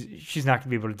 she's not gonna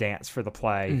be able to dance for the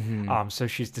play. So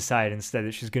she's decided instead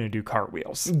that she's gonna do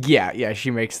cartwheels. yeah.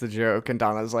 She makes the joke, and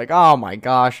Donna's like, "Oh my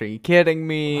gosh, are you kidding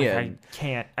me?" Like,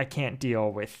 I can't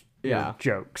deal with Yeah. your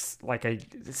jokes. Like, I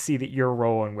see that you're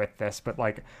rolling with this, but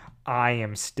like I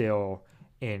am still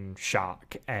in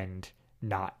shock and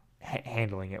not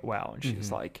handling it well. And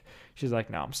she's like,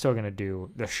 no, I'm still gonna do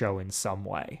the show in some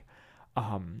way.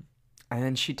 and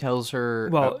then she tells her,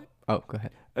 Well, "Oh, go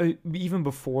ahead." Even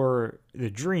before the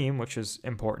dream, which is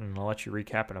important, and I'll let you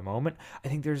recap in a moment. I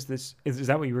think there's this. Is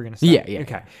that what you were going to say? Yeah.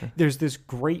 Okay. There's this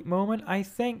great moment, I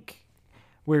think,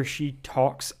 where she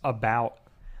talks about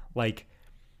like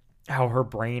how her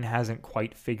brain hasn't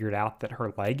quite figured out that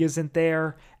her leg isn't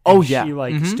there. Oh, and yeah. She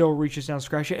like still reaches down, to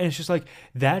scratch it, and it's just like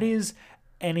that is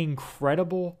an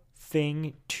incredible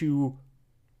thing to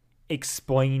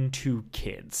explain to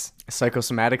kids.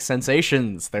 Psychosomatic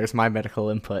sensations. There's my medical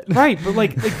input. Right, but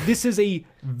like this is a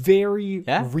very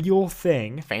Yeah. real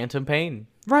thing. Phantom pain.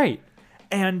 Right.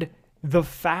 And the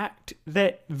fact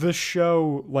that the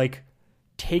show like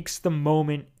takes the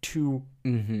moment to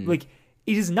like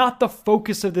it is not the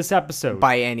focus of this episode.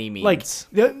 By any means. Like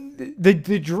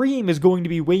the dream is going to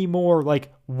be way more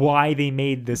like why they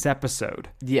made this episode.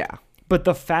 yeah. But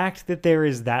the fact that there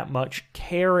is that much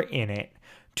care in it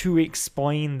to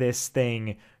explain this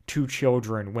thing to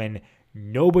children when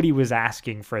nobody was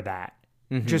asking for that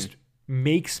just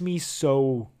makes me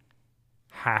so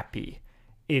happy.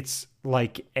 It's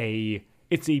like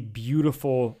it's a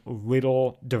beautiful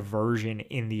little diversion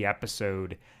in the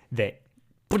episode that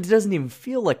But it doesn't even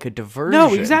feel like a diversion.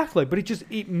 no, exactly. But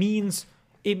it means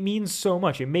so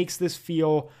much. It makes this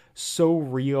feel so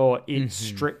real. It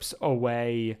strips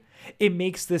away. It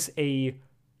makes this a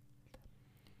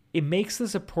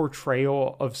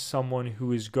portrayal of someone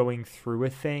who is going through a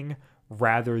thing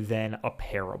rather than a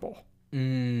parable.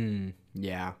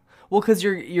 Yeah. Well, because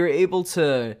you're able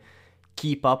to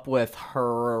keep up with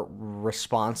her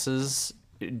responses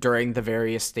during the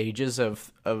various stages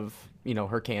of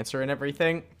her cancer and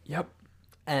everything. Yep.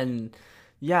 And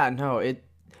yeah, no,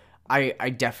 I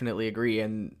definitely agree,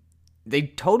 and they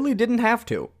totally didn't have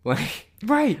to.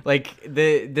 Right.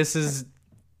 This is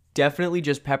definitely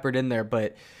just peppered in there,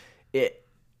 but it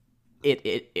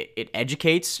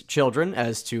educates children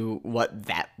as to what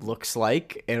that looks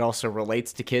like. It also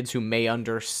relates to kids who may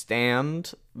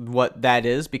understand what that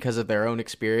is because of their own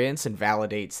experience and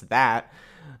validates that.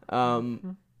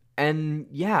 And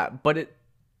yeah, but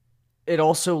it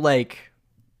also like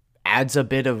adds a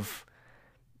bit of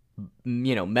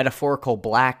metaphorical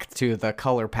black to the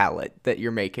color palette that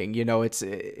you're making.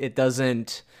 It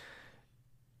doesn't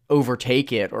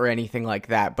overtake it or anything like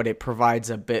that, but it provides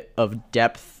a bit of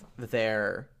depth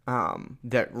there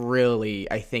that really,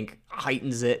 I think,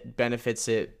 heightens it, benefits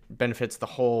the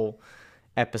whole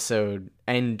episode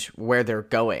and where they're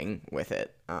going with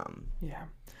it.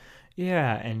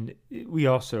 Yeah, and we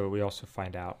also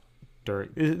find out during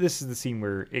this is the scene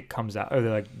where it comes out, or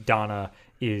like Donna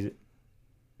is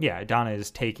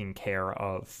taking care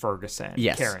of Ferguson,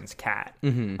 Yes. Karen's cat,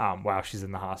 while she's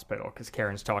in the hospital, because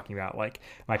Karen's talking about like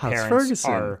my How's parents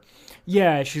Ferguson? are,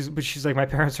 yeah, she's like my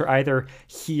parents are either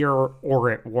here or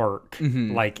at work,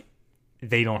 like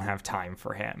they don't have time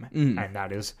for him, and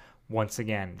that is once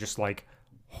again just like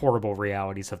horrible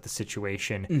realities of the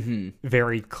situation,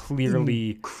 very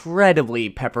clearly, Incredibly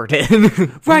peppered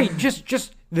in. right,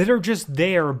 just that are just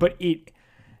there, but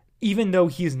even though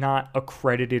he's not a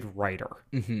credited writer,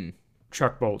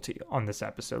 Chuck Bolte on this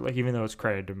episode, like even though it's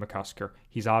credited to McCusker,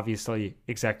 he's obviously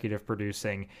executive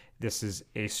producing. This is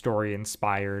a story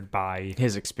inspired by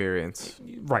His experience.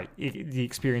 right, the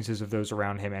experiences of those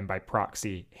around him, and by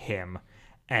proxy him,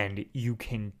 and you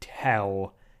can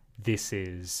tell this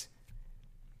is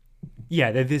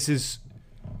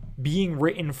being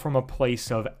written from a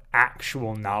place of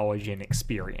actual knowledge and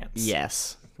experience.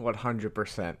 Yes,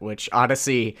 100%, which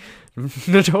Odyssey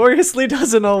notoriously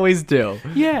doesn't always do.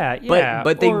 Yeah,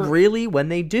 But they really, when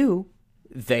they do,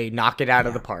 they knock it out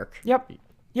of the park. Yep.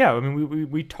 Yeah, I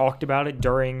mean, we talked about it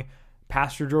during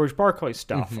Pastor George Barclay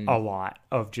stuff a lot,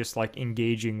 of just like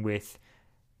engaging with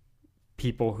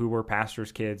people who were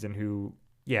pastors' kids and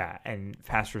and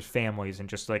pastors' families, and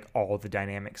just like all the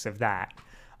dynamics of that.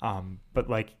 But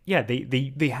like, yeah,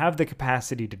 they have the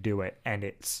capacity to do it, and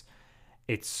it's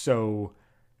so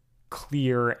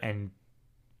clear and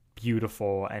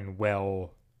beautiful and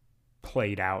well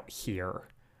played out here.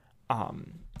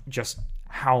 Just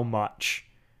how much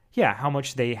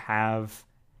they have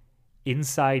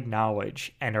inside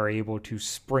knowledge and are able to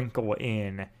sprinkle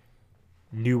in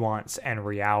nuance and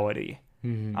reality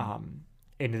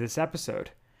into this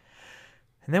episode.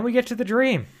 And then we get to the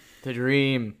dream. The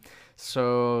dream.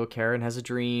 So Karen has a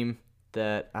dream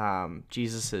that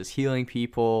Jesus is healing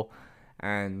people,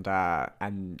 and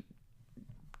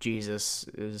Jesus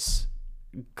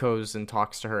goes and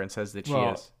talks to her and says that she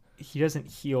is. He doesn't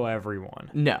heal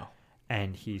everyone. No.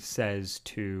 And he says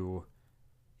to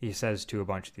a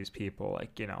bunch of these people,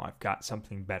 like, I've got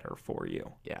something better for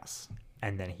you. Yes.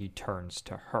 And then he turns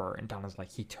to her, and Donna's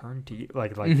like, he turned to you,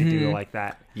 like they do like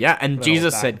that. Yeah, and little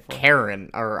Jesus back said, and forth. Karen,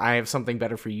 or I have something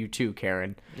better for you too,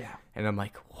 Karen. Yeah. And I'm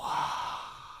like, wow.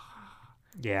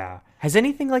 Yeah. Has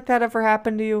anything like that ever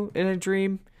happened to you in a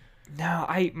dream? No,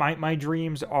 my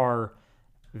dreams are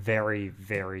very,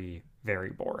 very,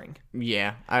 very boring.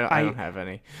 Yeah, I don't have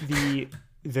any.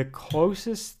 The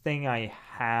closest thing I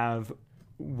have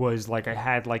was like I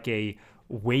had like a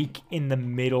wake in the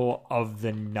middle of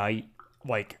the night,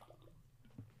 like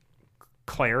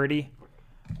clarity,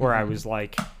 where I was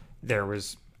like, there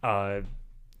was a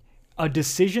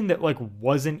decision that like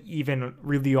wasn't even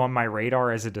really on my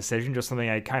radar as a decision, just something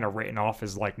I'd kind of written off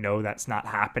as like, no, that's not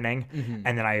happening.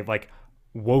 And then I like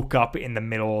woke up in the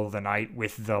middle of the night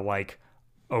with the like,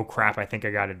 oh crap, I think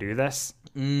I got to do this.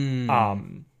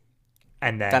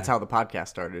 And then That's how the podcast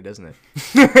started, isn't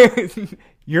it?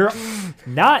 you're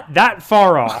not that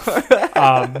far off.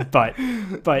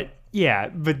 But yeah,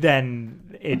 but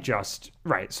then it just,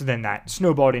 right. So then that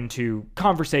snowballed into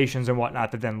conversations and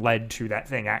whatnot that then led to that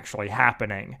thing actually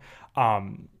happening.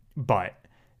 But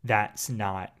that's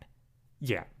not,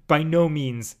 by no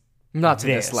means Not to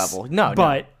this level. No,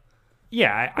 but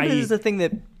yeah, this is the thing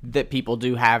that people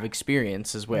do have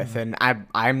experiences with, and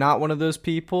I'm not one of those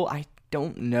people. I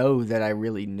don't know that I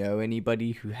really know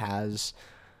anybody who has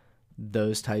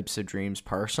those types of dreams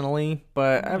personally,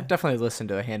 but I've definitely listened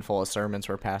to a handful of sermons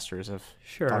where pastors have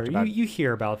talked about you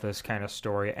hear about this kind of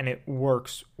story, and it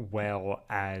works well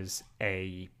as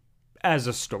a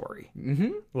story.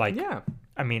 Like, Yeah.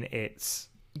 I mean, it's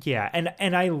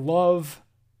and I love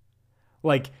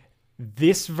like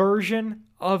this version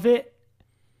of it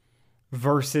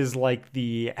versus like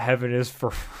the heaven is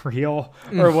for real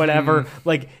or whatever.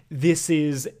 Like, this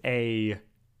is they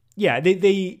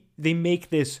make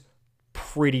this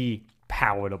pretty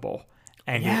palatable,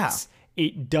 and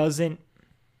it doesn't,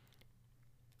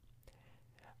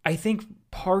 I think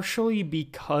partially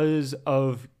because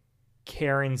of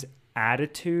Karen's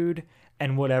attitude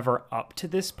and whatever up to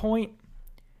this point,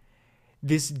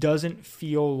 this doesn't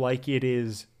feel like it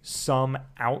is some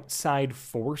outside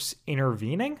force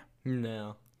intervening.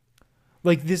 No.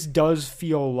 Like, this does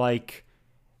feel like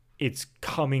it's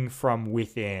coming from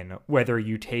within, whether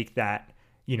you take that,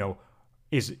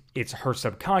 it's her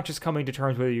subconscious coming to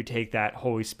terms, whether you take that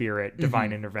Holy Spirit,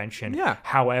 divine intervention,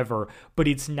 however, but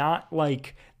it's not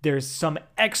like there's some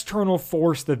external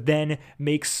force that then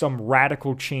makes some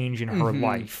radical change in her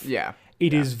life. Yeah.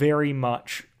 It is very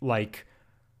much like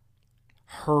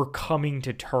her coming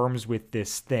to terms with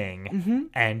this thing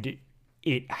and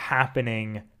it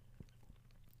happening.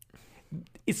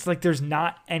 It's like there's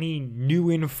not any new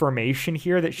information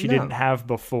here that she didn't have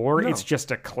before. It's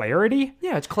just a clarity.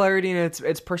 Yeah, it's clarity and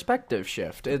it's perspective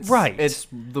shift. It's right. It's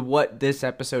what this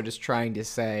episode is trying to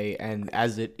say, and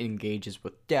as it engages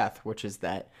with death, which is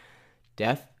that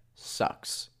death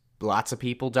sucks. Lots of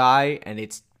people die, and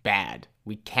it's bad.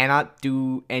 We cannot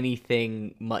do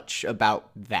anything much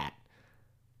about that.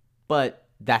 But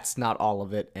that's not all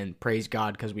of it, and praise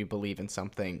God because we believe in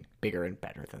something bigger and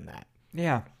better than that.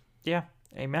 Yeah. Yeah.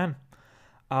 Amen.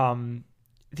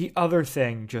 The other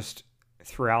thing, just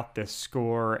throughout this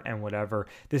score and whatever,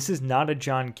 this is not a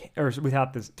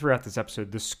throughout this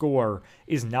episode, the score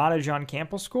is not a John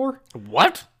Campbell score.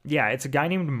 What? Yeah, it's a guy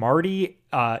named Marty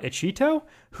Ichito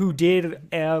who did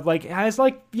has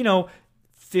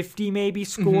 50 maybe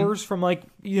scores from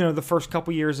the first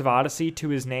couple years of Odyssey to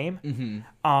his name.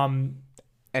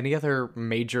 Any other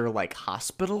major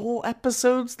hospital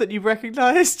episodes that you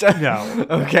recognized? No.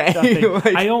 Okay.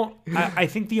 I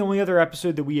think the only other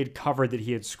episode that we had covered that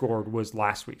he had scored was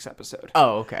last week's episode.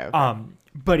 Oh, okay.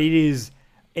 But it's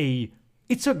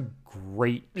a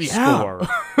great score.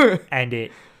 And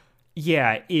it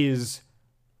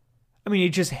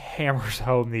just hammers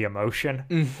home the emotion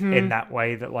in that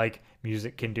way that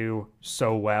music can do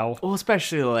so well. Well,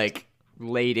 especially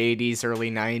late 80s,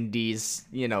 early 90s,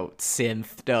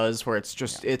 synth does, where it's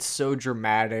just, it's so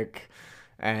dramatic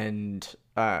and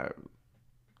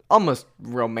almost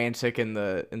romantic in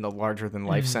the larger than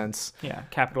life sense. Yeah,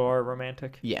 capital R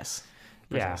romantic. Yes,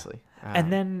 Yeah. precisely.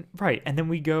 And then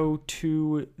we go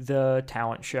to the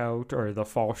talent show or the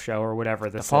fall show or whatever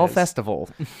this Fall is. festival.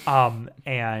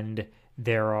 And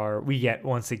we get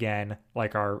once again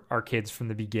like our kids from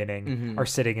the beginning are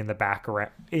sitting in the back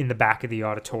of the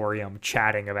auditorium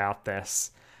chatting about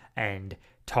this and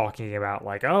talking about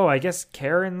like, oh, I guess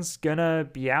Karen's gonna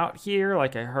be out here.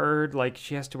 Like I heard like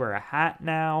she has to wear a hat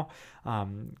now,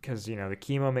 because the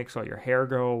chemo makes all your hair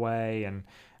go away, and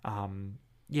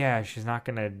yeah, she's not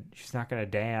gonna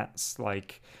dance.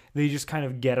 Like they just kind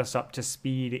of get us up to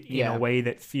speed in a way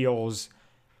that feels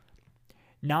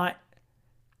not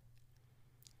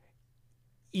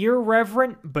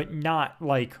irreverent, but not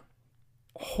like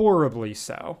horribly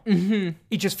so.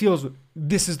 It just feels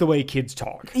this is the way kids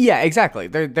talk. Yeah, exactly.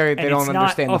 They don't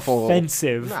understand the full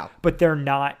offensive, No. but they're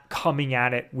not coming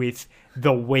at it with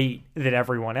the weight that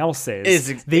everyone else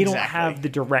is. They don't have the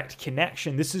direct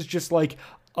connection. This is just like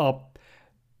a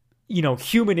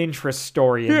human interest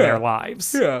story in their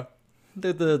lives. Yeah.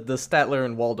 The Statler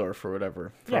and Waldorf or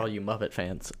whatever for all you Muppet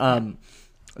fans.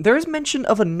 There is mention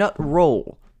of a nut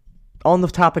roll on the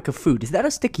topic of food. Is that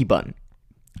a sticky bun?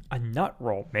 A nut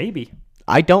roll, maybe.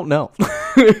 I don't know.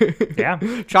 Yeah.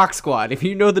 Chalk Squad, if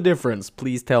you know the difference,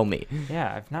 please tell me.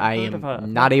 Yeah, I've not I heard of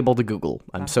am not able to Google.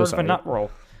 I'm so heard sorry. of a nut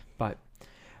roll, but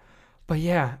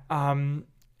yeah. And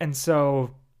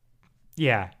so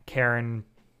yeah, Karen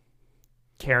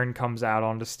comes out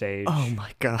onto stage. Oh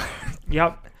my god.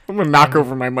 Yep. I'm gonna knock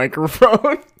over my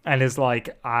microphone. And is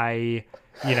like, I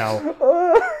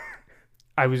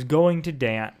was going to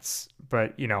dance,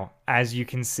 but as you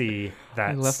can see, I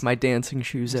that's left my dancing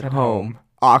shoes at home.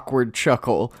 Awkward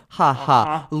chuckle. Ha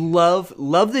ha. Love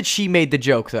that she made the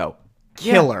joke though.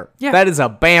 Killer. Yeah. That is a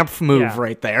Banff move Yeah.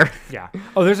 right there. Yeah.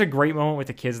 Oh, there's a great moment with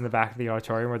the kids in the back of the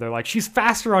auditorium where they're like, she's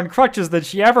faster on crutches than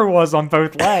she ever was on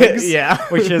both legs. Yeah.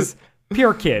 Which is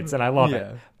pure kids, and I love Yeah.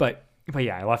 it. But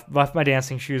yeah, I left my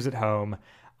dancing shoes at home.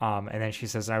 And then she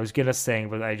says, I was going to sing,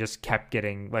 but I just kept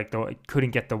getting, I couldn't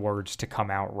get the words to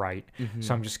come out right.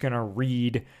 So I'm just going to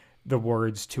read the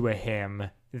words to a hymn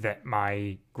that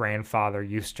my grandfather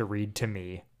used to read to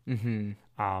me. He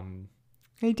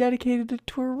dedicated it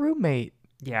to her roommate,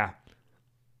 Yeah.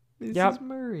 Mrs.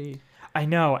 Murray. I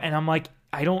know. And I'm like,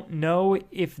 I don't know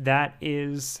if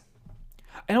that's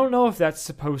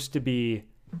supposed to be,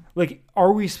 like,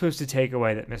 are we supposed to take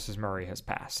away that Mrs. Murray has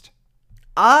passed?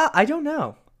 I don't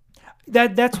know.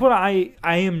 That's what I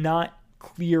am not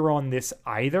clear on this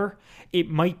either. It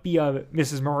might be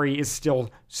Mrs. Murray is still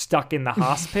stuck in the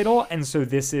hospital, and so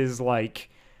this is like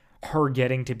her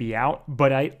getting to be out.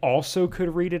 But I also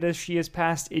could read it as she has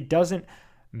passed. It doesn't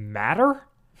matter.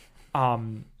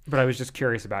 But I was just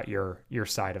curious about your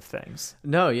side of things.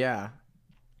 No, yeah.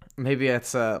 Maybe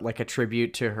it's like a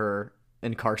tribute to her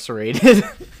incarcerated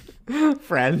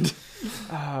friend.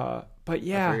 But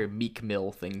yeah. A very Meek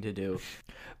Mill thing to do.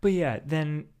 But yeah,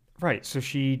 then right, so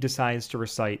she decides to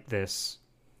recite this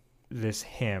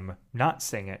hymn, not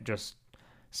sing it, just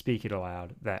speak it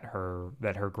aloud that her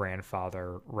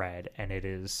grandfather read, and it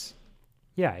is,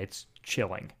 yeah, it's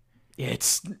chilling.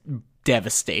 It's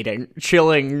devastating.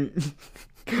 Chilling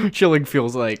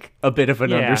feels like a bit of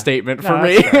an understatement for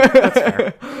me. That's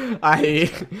fair.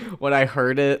 When I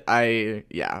heard it,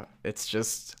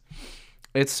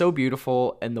 it's so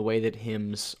beautiful, and the way that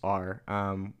hymns are.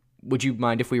 Would you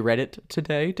mind if we read it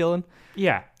today, Dylan?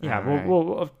 Yeah.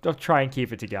 All We'll try and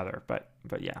keep it together, but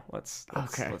yeah, let's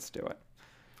do it.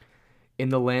 In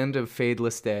the land of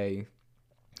fadeless day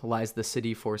lies the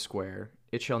city foursquare.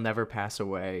 It shall never pass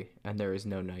away, and there is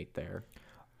no night there.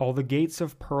 All the gates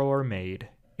of pearl are made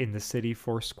in the city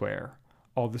foursquare.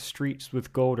 All the streets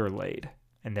with gold are laid,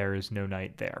 and there is no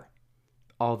night there.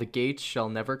 All the gates shall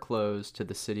never close to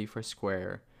the city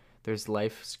foursquare. There's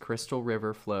life's crystal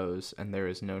river flows, and there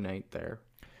is no night there.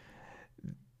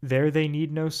 There they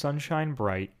need no sunshine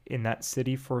bright in that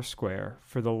city foursquare,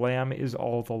 for the Lamb is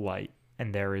all the light,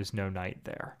 and there is no night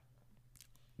there.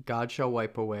 God shall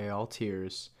wipe away all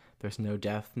tears. There's no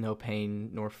death, no pain,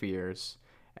 nor fears,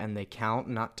 and they count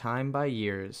not time by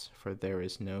years, for there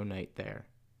is no night there.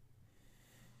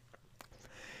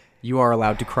 You are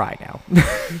allowed to cry now.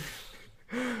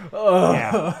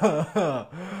 Yeah.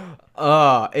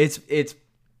 It's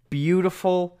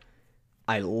beautiful.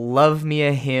 I love me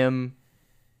a hymn.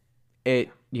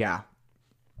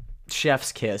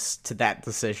 Chef's kiss to that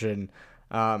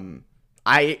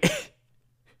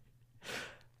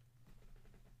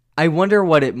I I wonder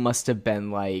what it must have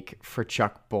been like for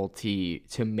Chuck Bolte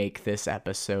to make this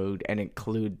episode and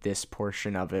include this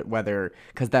portion of it,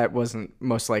 because that wasn't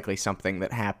most likely something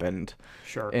that happened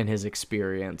in his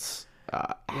experience,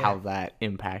 how that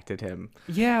impacted him.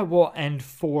 Yeah, well, and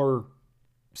for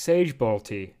Sage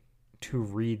Bolte to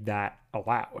read that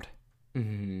aloud.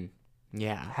 Mm-hmm.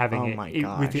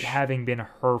 Yeah. With it having been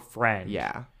her friend.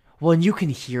 Yeah. Well, and you can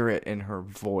hear it in her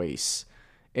voice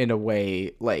in a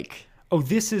way like... Oh,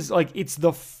 this is like, it's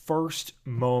the first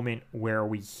moment where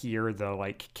we hear the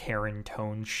like Karen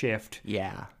tone shift.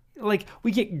 Yeah. Like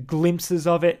we get glimpses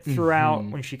of it throughout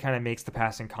when she kind of makes the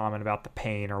passing comment about the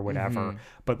pain or whatever.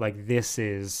 But like this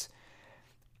is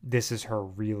her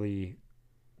really,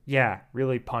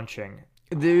 really punching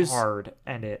hard,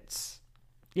 and it's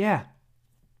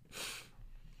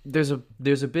There's a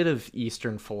bit of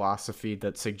Eastern philosophy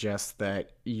that suggests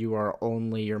that you are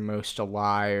only your most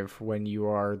alive when you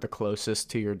are the closest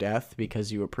to your death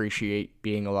because you appreciate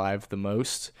being alive the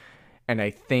most. And I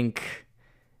think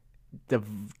the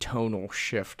tonal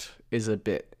shift is a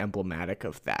bit emblematic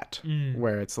of that,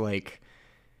 where it's like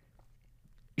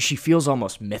she feels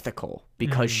almost mythical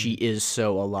because she is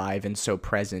so alive and so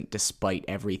present despite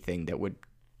everything that would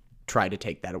try to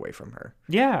take that away from her.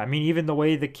 Yeah, I mean, even the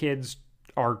way the kids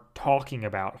are talking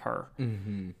about her,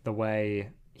 the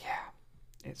way,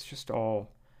 it's just all.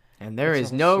 And there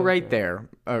is no right there,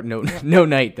 or no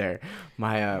night there.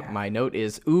 My note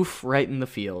is oof right in the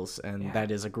feels, and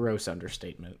that is a gross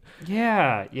understatement.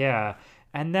 Yeah,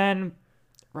 and then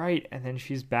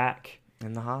she's back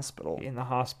in the hospital.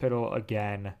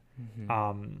 Again.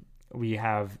 We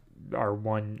have our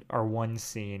one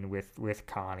scene with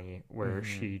Connie where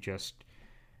she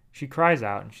cries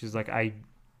out and she's like, I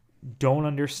don't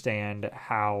understand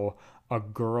how a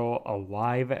girl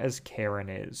alive as Karen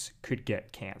is could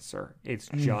get cancer. It's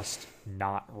just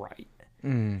not right.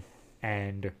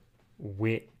 And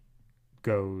Whit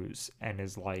goes and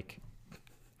is like,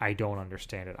 I don't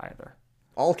understand it either.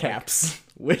 All caps.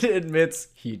 Whit admits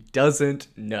he doesn't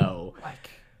know.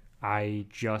 Like, I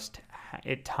just,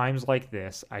 at times like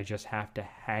this, I just have to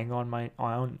hang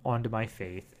onto my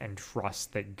faith and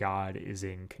trust that God is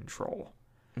in control.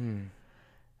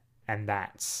 And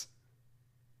that's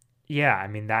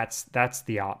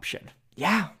the option.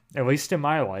 Yeah. At least in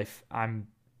my life,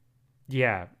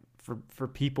 for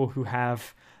people who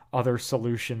have other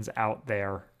solutions out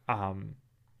there,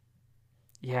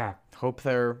 hope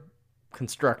they're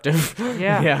constructive.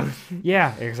 Yeah,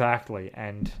 exactly.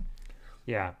 And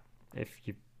I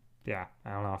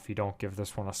don't know if you don't give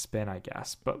this one a spin, I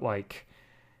guess, but like,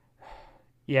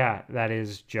 that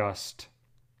is just,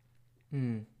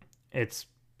 it's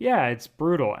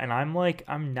brutal. And I'm like,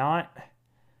 I've not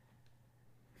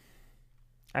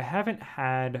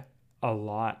had a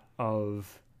lot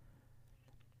of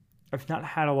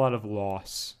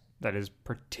loss that is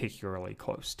particularly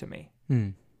close to me.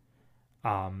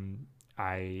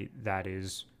 That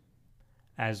is,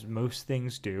 as most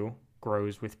things do,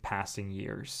 grows with passing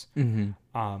years.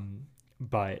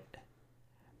 But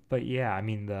yeah, I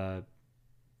mean the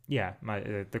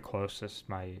closest,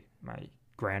 my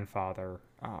grandfather,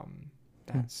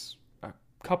 that's a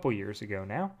couple years ago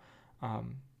now.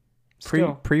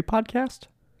 Pre-podcast?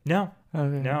 No.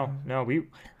 Okay. No.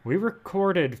 We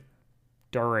recorded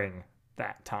during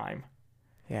that time.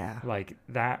 Yeah. Like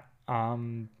that.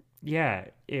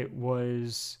 It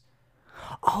was.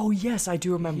 Oh yes, I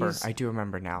do remember. I do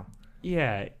remember now.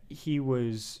 Yeah, he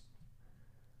was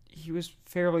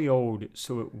fairly old,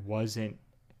 so it wasn't.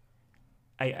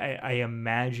 I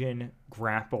imagine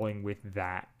grappling with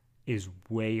that is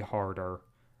way harder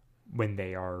when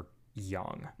they are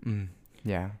young.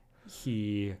 Yeah.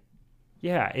 It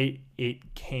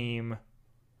came.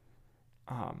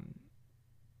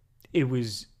 It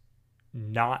was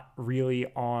not really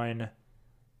on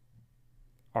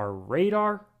our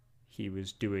radar. He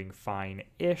was doing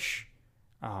fine-ish.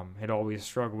 Had always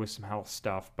struggled with some health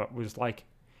stuff, but was like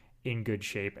in good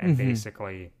shape, and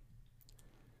basically,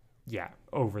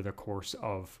 over the course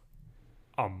of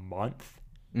a month,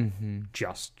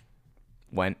 just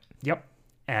went. Yep.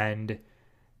 And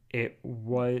it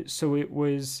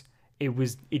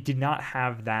did not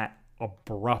have that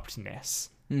abruptness.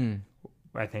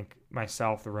 I think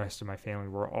myself, the rest of my family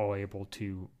were all able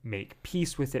to make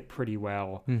peace with it pretty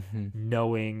well,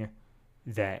 knowing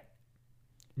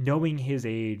his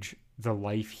age, the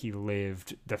life he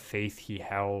lived, the faith he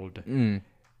held,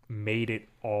 made it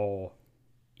all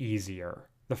easier.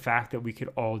 The fact that we could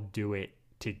all do it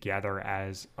together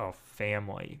as a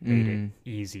family made it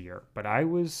easier. But I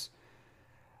was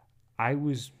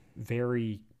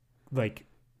very, like,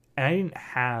 and I didn't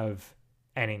have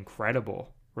an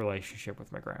incredible relationship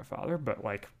with my grandfather, but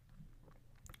like,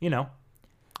 you know,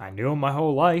 I knew him my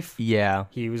whole life. Yeah.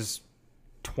 He was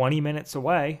 20 minutes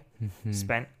away,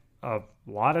 spent a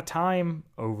lot of time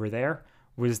over there,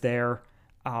 was there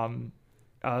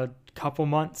a couple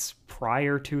months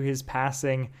prior to his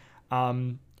passing,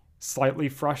 slightly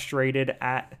frustrated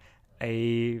at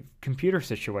a computer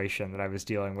situation that I was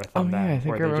dealing with on that. I think I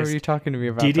where they remember just you talking to me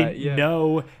about didn't that. Yeah.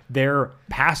 know their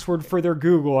password for their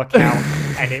Google account,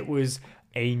 and it was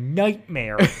a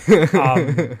nightmare.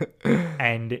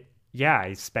 And yeah,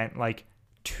 I spent like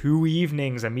 2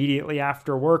 evenings immediately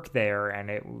after work there,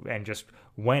 and just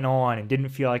went on and didn't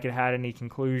feel like it had any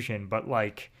conclusion. But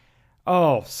like,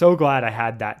 oh, so glad I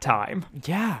had that time.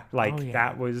 Yeah. Like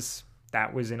that was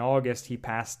in August. He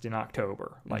passed in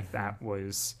October. Like that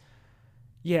was,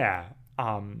 yeah.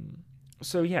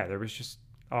 So yeah, there was just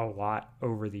a lot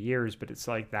over the years, but it's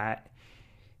like that,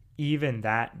 even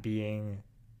that being,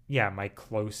 yeah, my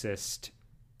closest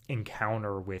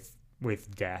encounter with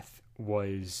death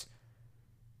was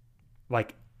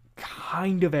like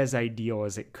kind of as ideal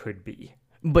as it could be.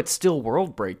 But still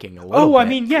world breaking a little bit. I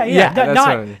mean, yeah.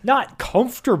 That's Not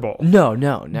comfortable. No.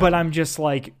 But I'm just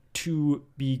like, to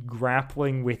be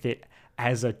grappling with it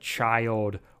as a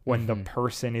child when the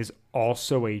person is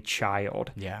also a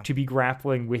child. Yeah. To be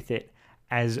grappling with it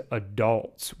as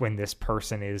adults when this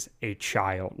person is a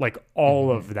child. Like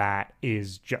all of that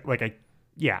is just like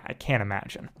I can't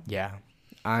imagine. Yeah.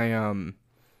 I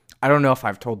don't know if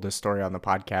I've told this story on the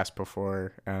podcast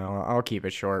before. I'll keep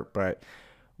it short, but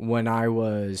when I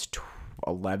was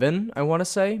 11, I want to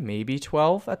say, maybe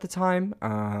 12 at the time,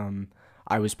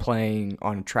 I was playing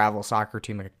on a travel soccer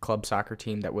team, like a club soccer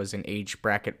team that was an age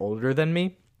bracket older than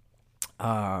me.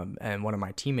 And one of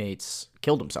my teammates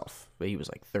killed himself. He was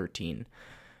like 13.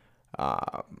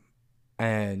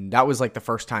 And that was like the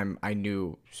first time I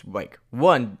knew, like,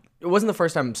 one, it wasn't the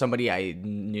first time somebody I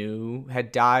knew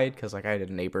had died, because like I had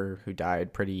a neighbor who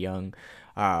died pretty young.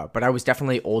 But I was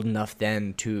definitely old enough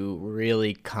then to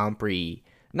really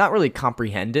not really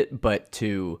comprehend it, but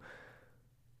to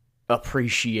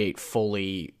appreciate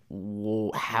fully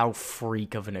how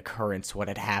freak of an occurrence what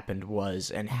had happened was,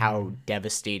 and how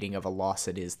devastating of a loss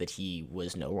it is that he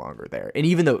was no longer there. And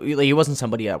even though like, he wasn't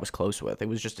somebody I was close with, it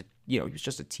was just he was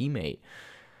just a teammate.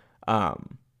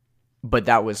 But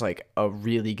that was like a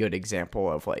really good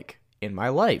example of like in my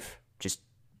life, just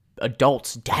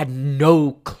adults had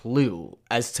no clue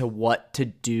as to what to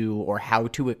do or how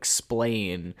to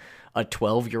explain a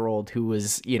 12-year-old who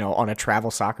was, on a travel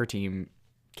soccer team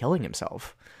killing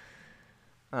himself.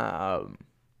 But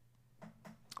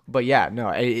yeah, no,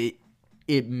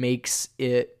 it makes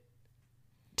it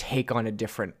take on a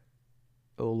different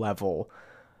level.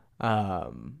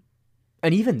 And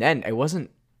even then, it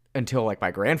wasn't until like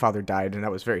my grandfather died, and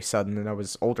that was very sudden, and I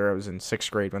was older. I was in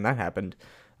 6th grade when that happened.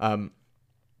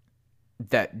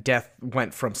 That death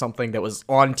went from something that was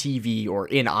on TV or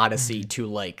in Odyssey to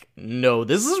like, no,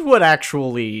 this is what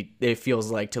actually it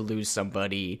feels like to lose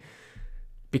somebody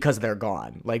because they're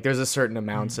gone. Like there's a certain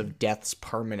amounts of death's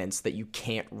permanence that you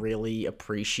can't really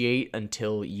appreciate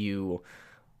until you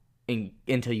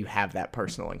have that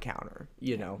personal encounter,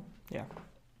 Yeah.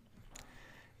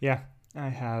 Yeah. I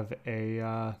have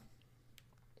I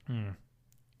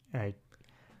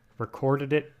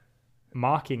recorded it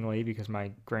mockingly because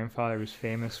my grandfather was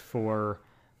famous for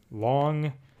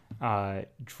long,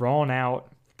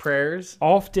 drawn-out prayers,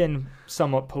 often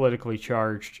somewhat politically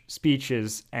charged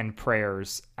speeches and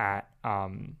prayers at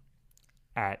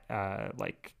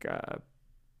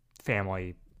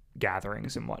family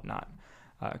gatherings and whatnot,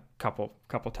 a couple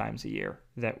times a year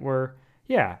that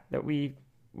we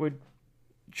would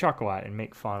chuckle at and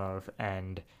make fun of,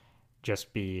 and just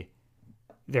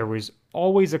there was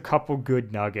always a couple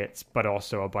good nuggets, but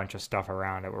also a bunch of stuff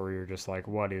around it where we were just like,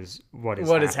 what is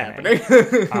happening?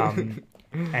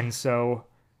 And so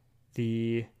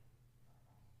the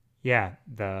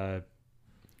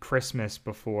Christmas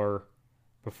before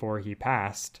he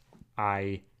passed,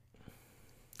 so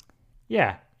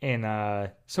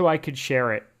I could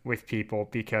share it with people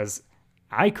because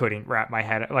I couldn't wrap my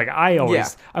head. Like I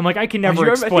always, I'm like, I can never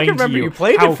explain to you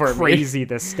how crazy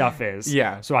this stuff is.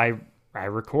 Yeah. So I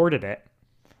recorded it,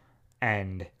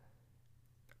 and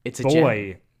it's a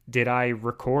boy, gem. did I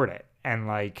record it. And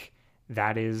like,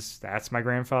 that's my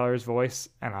grandfather's voice,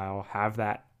 and I'll have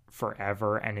that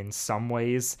forever. And in some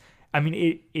ways, I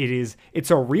mean,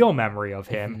 it's a real memory of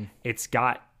him. It's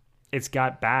got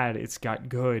bad, it's got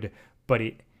good, but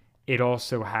it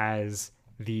also has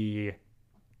the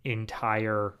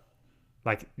entire,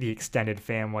 like the extended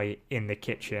family in the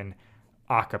kitchen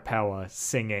a cappella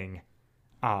singing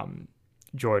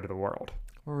Joy to the World.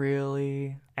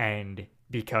 Really? And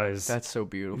because That's so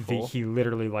beautiful. he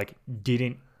literally like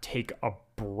didn't take a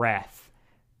breath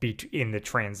in the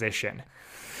transition.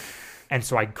 And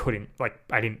so I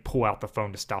didn't pull out the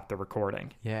phone to stop the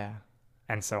recording. Yeah.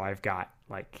 And so I've got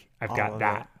All of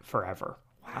that forever.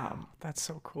 Wow, that's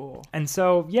so cool. And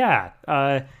so,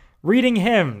 reading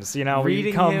hymns,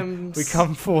 we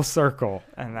come full circle,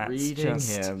 and that's Reading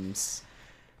hymns.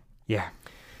 Yeah.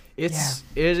 It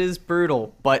is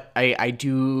brutal, but I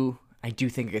do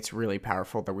think it's really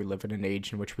powerful that we live in an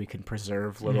age in which we can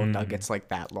preserve little nuggets like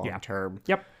that long term.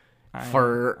 Yep.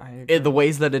 The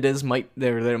ways that it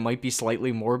might be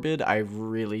slightly morbid, I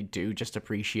really do just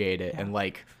appreciate it. And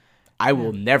I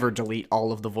will never delete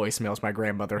all of the voicemails my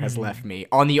grandmother has left me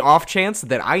on the off chance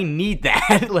that I need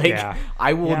that.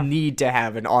 I will need to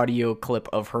have an audio clip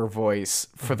of her voice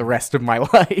for the rest of my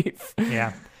life.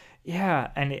 Yeah.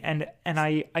 Yeah. And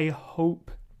I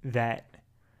hope that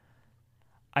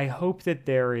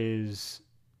there is,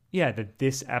 that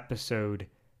this episode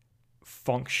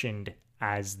functioned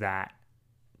as that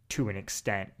to an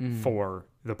extent for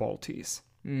the Balties.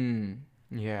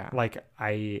 Yeah.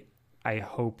 I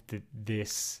hope that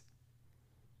this,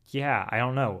 I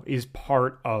don't know, is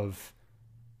part of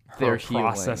her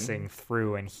processing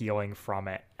through and healing from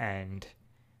it. And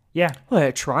well,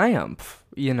 a triumph,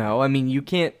 I mean, you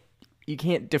can't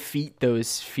defeat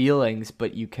those feelings,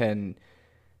 but you can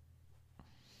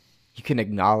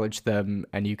acknowledge them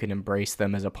and you can embrace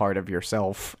them as a part of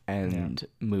yourself and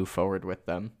move forward with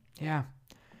them. Yeah.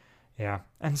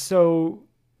 And so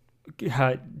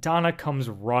Donna comes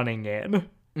running in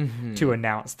to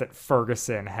announce that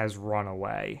Ferguson has run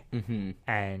away,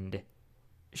 and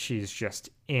she's just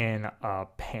in a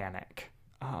panic.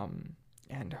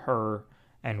 And her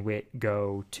and Whit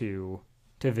go to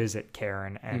visit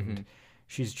Karen, and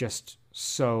she's just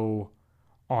so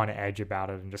on edge about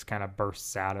it and just kind of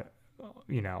bursts out,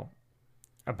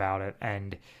 about it.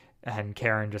 And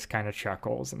Karen just kind of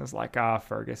chuckles and is like,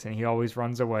 Ferguson, he always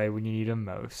runs away when you need him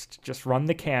most. Just run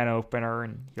the can opener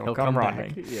and he'll come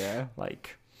running.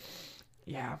 Back.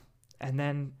 Yeah. And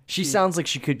then she sounds like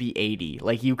she could be 80.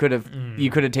 Like you could have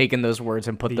taken those words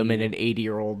and put them in an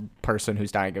 80-yearold person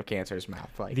who's dying of cancer's mouth.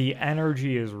 The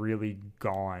energy is really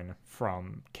gone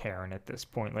from Karen at this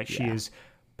point. She is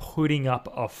putting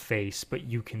up a face, but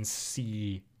you can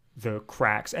see the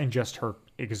cracks and just her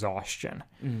exhaustion.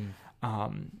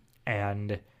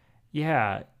 And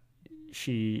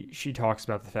she talks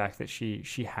about the fact that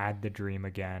she had the dream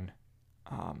again,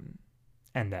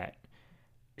 and that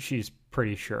she's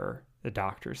pretty sure the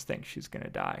doctors think she's gonna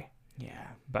die. Yeah,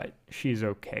 but she's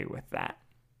okay with that.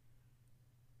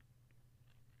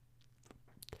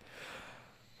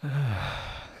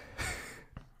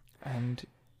 And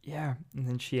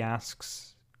then she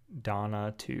asks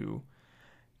Donna to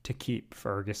keep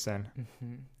Ferguson.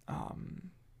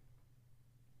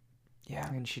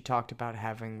 And she talked about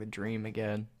having the dream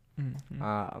again,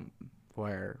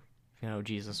 where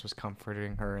Jesus was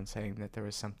comforting her and saying that there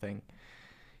was something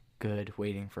good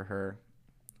waiting for her.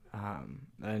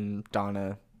 And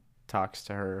Donna talks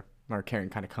to her, or Karen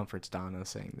kind of comforts Donna,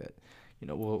 saying that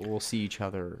we'll see each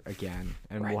other again,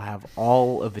 and we'll have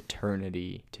all of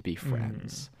eternity to be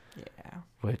friends.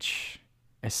 Which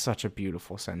is such a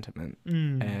beautiful sentiment,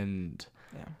 and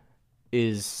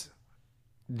is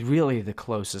really the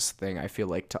closest thing I feel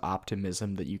like to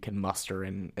optimism that you can muster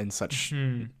in such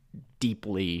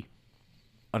deeply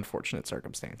unfortunate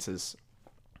circumstances.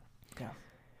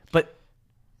 But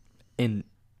in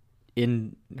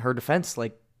her defense,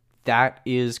 that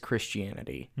is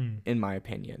Christianity, in my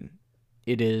opinion.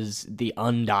 It is the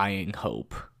undying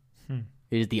hope. It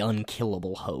is the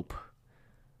unkillable hope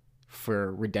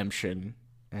for redemption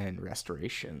and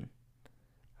restoration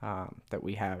that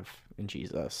we have in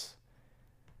Jesus.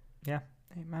 Yeah,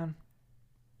 amen.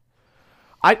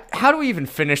 How do we even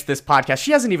finish this podcast?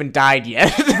 She hasn't even died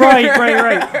yet.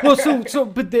 Right. Well,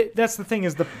 but that's the thing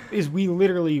is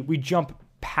we jump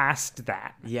past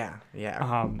that. Yeah.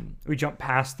 We jump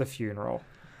past the funeral,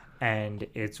 and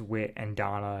it's Whit and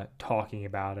Donna talking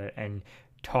about it and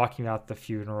talking about the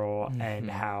funeral and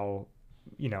how,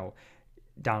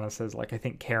 Donna says, I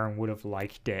think Karen would have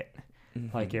liked it.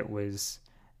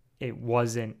 It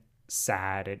wasn't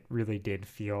sad. It really did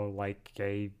feel like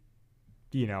a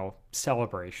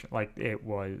celebration. It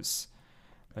was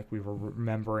we were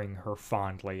remembering her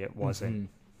fondly. It wasn't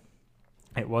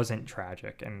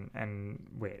tragic. And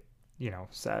Whit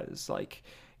says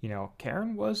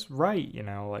Karen was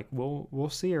right, we'll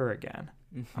see her again.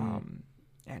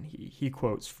 And he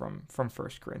quotes from 1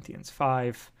 Corinthians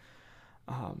 5,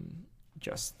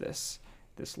 just this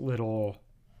little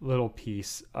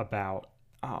piece about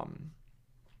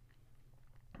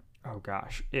oh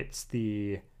gosh, it's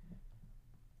the,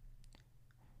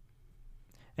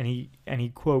 and he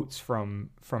quotes from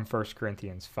 1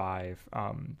 Corinthians 5,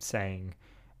 saying,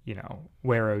 you know,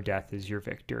 where, O death, is your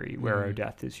victory? Where, O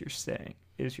death, is your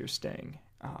sting?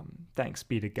 Thanks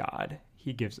be to God.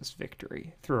 He gives us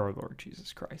victory through our Lord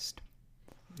Jesus Christ.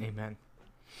 Amen.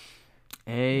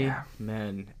 Yeah.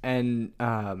 Amen. And,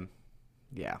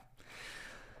 yeah.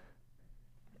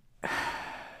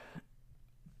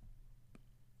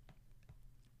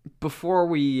 Before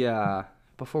we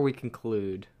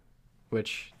conclude,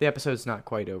 which the episode's not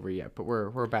quite over yet, but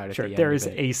we're about at Sure, the end there of is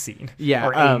it. a scene, Yeah,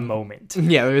 or a moment.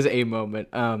 Yeah, there is a moment.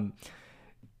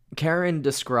 Karen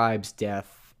describes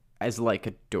death as like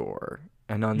a door,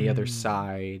 and on the other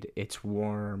side, it's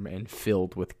warm and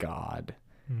filled with God.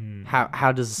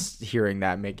 How does hearing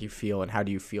that make you feel, and how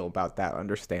do you feel about that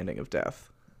understanding of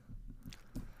death?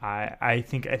 I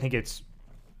think it's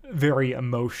very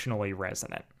emotionally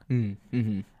resonant.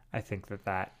 Mm-hmm. I think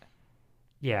that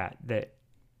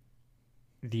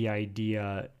the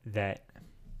idea that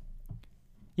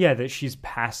she's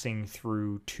passing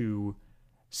through to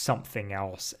something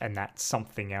else, and that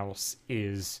something else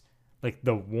is like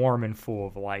the warm and full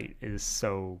of light is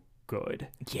so good.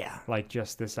 Yeah. Like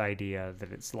just this idea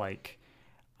that it's like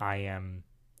I'm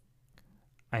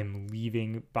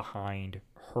leaving behind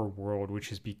her world, which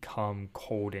has become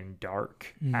cold and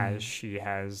dark as she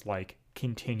has like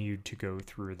continued to go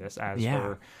through this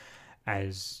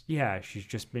she's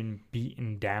just been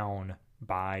beaten down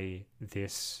by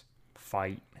this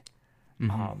fight.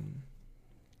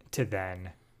 To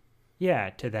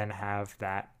then have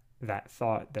that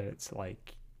thought that it's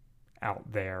like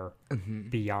out there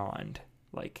beyond,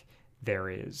 like there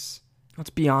is, That's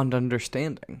beyond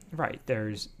understanding. right,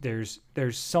 there's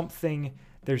something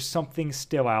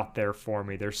still out there for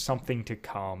me, there's something to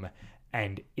come,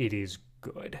 and it is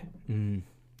good.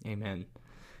 Amen.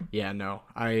 Yeah, no,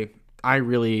 I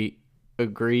really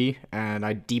agree, and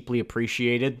I deeply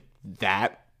appreciated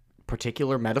that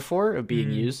particular metaphor of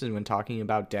being used when talking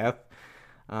about death.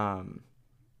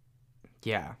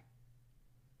 Yeah.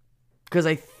 Because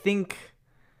I think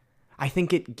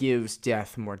it gives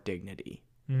death more dignity,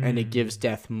 and it gives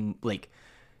death like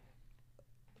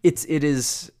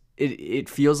it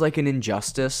feels like an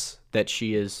injustice that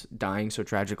she is dying so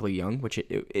tragically young, which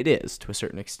it is to a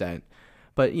certain extent.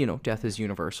 But, you know, death is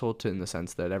universal in the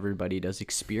sense that everybody does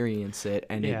experience it.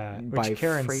 And which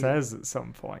Karen says at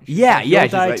some point. She'll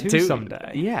die like, too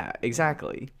someday. Yeah,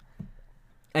 exactly.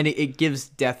 And it gives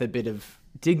death a bit of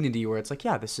dignity where it's like,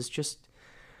 yeah, this is just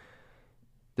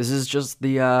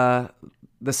the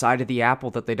side of the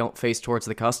apple that they don't face towards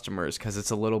the customers because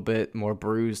it's a little bit more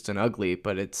bruised and ugly,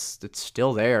 but it's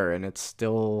still there, and it's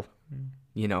still,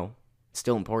 you know,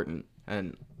 still important.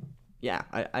 And yeah,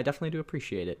 I definitely do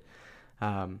appreciate it.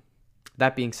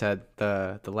 That being said,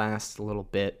 the last little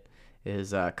bit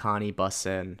is Connie busts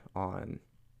in on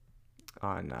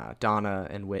Donna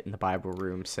and Whit in the Bible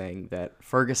room saying that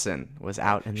Ferguson was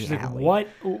out in the alley. Like,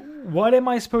 what am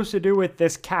I supposed to do with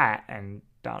this cat? And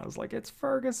Donna's like, it's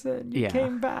Ferguson. You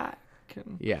came back.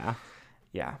 And Yeah.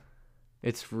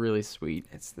 It's really sweet.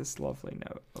 it's this lovely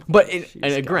note. But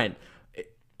again,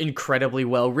 incredibly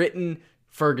well written.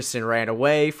 Ferguson ran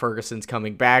away. Ferguson's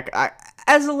coming back.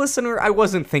 As a listener, I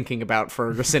wasn't thinking about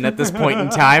Ferguson at this point in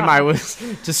time. I was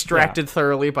distracted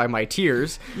thoroughly by my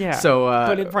tears. Yeah. So,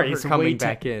 but it's coming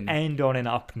back in. End on an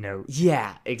up note.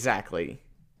 Yeah, exactly.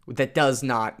 That does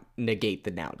not negate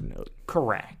the down note,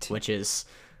 Correct. which is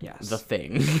Yes. the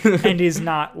thing. And is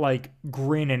not like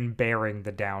grin and bearing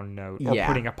the down note or Yeah.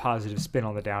 putting a positive spin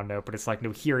on the down note, but it's like,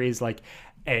 no, here is like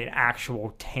an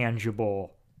actual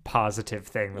tangible positive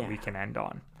thing that we can end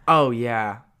on. Oh,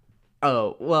 yeah.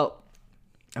 Oh, well,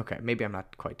 okay, maybe I'm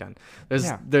not quite done.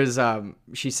 There's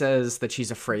she says that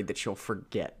she's afraid that she'll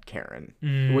forget Karen,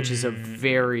 which is a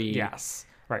very Yes.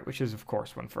 Right, which is, of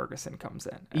course, when Ferguson comes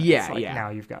in. And Yeah, it's like, yeah. now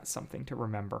you've got something to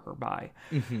remember her by.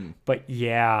 But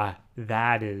yeah,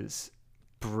 that is,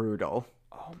 brutal.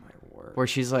 oh my word. Where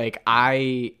she's like,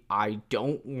 I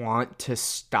don't want to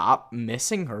stop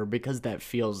missing her because that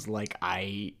feels like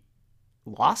I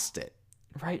lost it.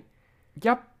 Right.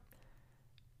 Yep.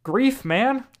 Grief,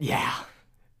 man. Yeah.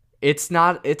 It's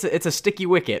a sticky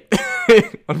wicket,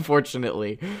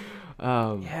 unfortunately.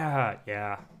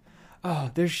 Yeah.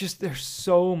 Oh, there's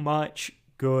so much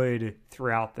good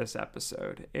throughout this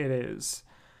episode. It is.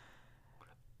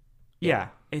 Yeah,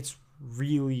 it's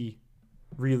really,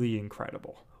 really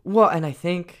incredible. Well, and I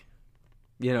think,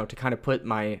 you know, to kind of put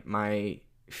my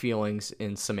feelings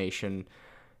in summation,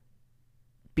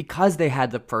 because they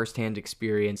had the firsthand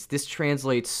experience, this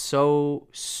translates so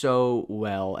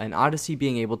well. And Odyssey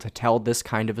being able to tell this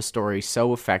kind of a story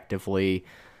so effectively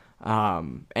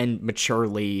and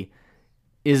maturely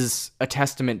is a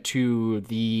testament to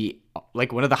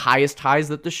one of the highest highs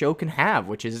that the show can have,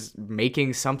 which is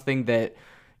making something that,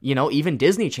 even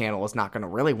Disney Channel is not going to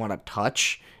really want to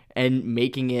touch, and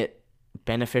making it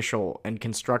beneficial and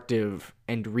constructive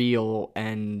and real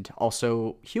and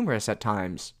also humorous at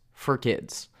times for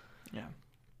kids. Yeah.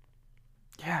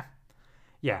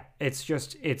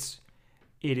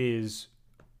 It is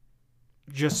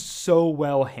just so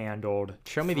well handled.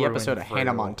 Show me the episode of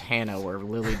Hannah Montana where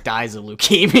Lily dies of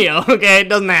leukemia. Okay, it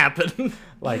doesn't happen.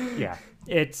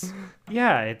 It's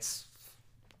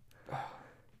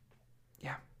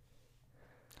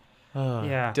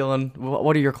Dylan,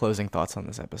 what are your closing thoughts on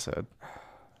this episode?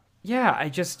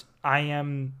 It's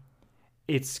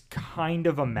kind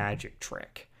of a magic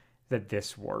trick that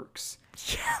this works.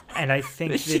 Yeah. And I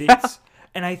think that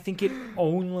I think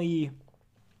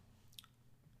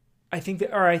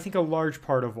a large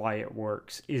part of why it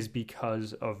works is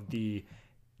because of the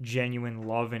genuine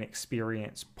love and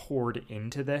experience poured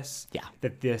into this. Yeah.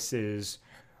 That this is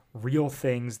real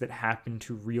things that happen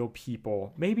to real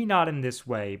people. Maybe not in this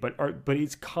way, but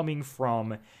it's coming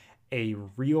from a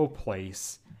real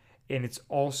place, and it's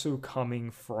also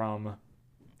coming from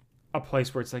a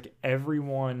place where it's like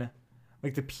everyone,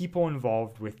 like the people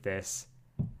involved with this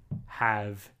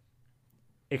have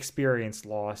experienced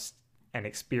loss and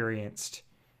experienced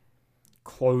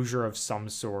closure of some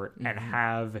sort,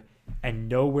 and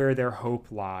know where their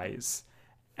hope lies,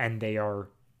 and they are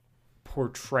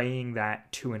portraying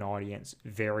that to an audience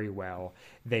very well.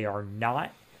 They are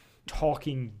not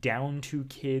talking down to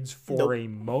kids for a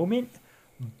moment,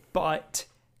 but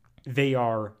they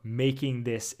are making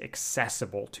this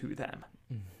accessible to them.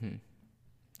 Mm-hmm.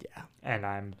 Yeah. And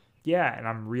I'm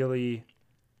really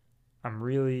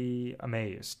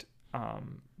amazed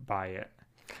by it.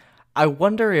 I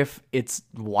wonder if its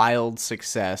wild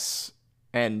success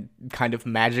and kind of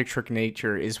magic trick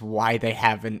nature is why they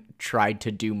haven't tried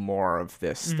to do more of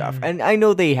this stuff. And I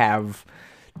know they have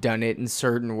done it in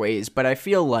certain ways, but I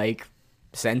feel like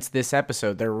since this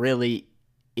episode, there really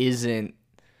isn't,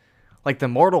 like the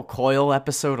Mortal Coil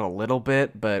episode a little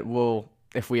bit, but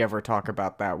if we ever talk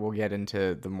about that, we'll get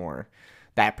into the more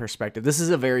that perspective. This is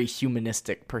a very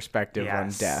humanistic perspective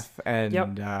on death.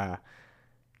 And I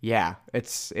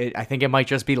think it might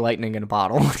just be lightning in a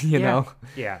bottle, you know?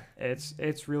 Yeah,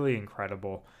 it's really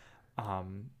incredible.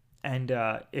 And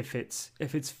if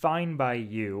it's fine by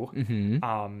you,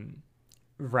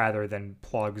 rather than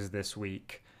plugs this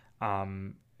week, I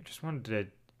just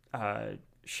wanted to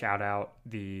shout out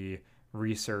the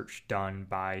research done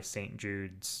by St.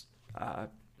 Jude's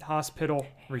Hospital,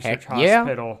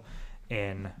 Hospital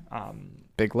in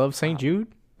Big Love St. Jude?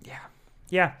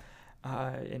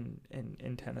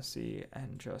 In Tennessee,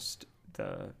 and just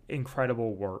the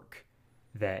incredible work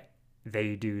that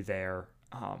they do there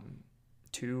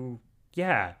to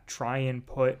try and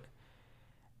put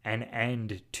an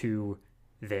end to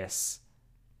this.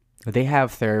 They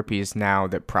have therapies now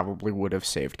that probably would have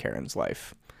saved Karen's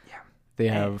life. They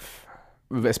have,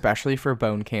 especially for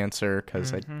bone cancer,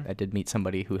 because I did meet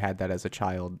somebody who had that as a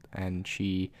child, and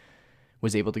she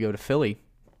was able to go to Philly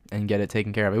and get it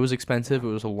taken care of. It was expensive. It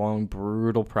was a long,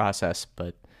 brutal process,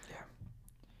 but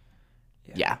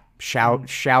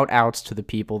shout outs to the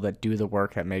people that do the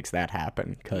work that makes that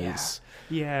happen, because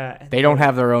they don't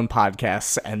have their own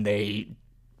podcasts, and they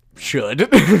should.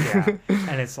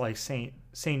 And it's like St.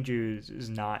 Jude's is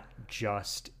not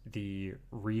just the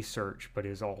research, but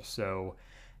is also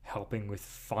helping with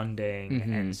funding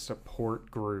and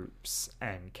support groups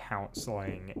and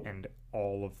counseling and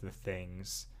all of the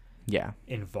things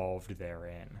involved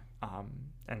therein.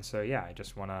 And so I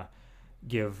just want to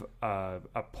give a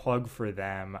plug for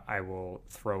them. I will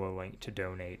throw a link to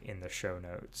donate in the show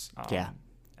notes.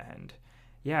 And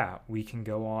we can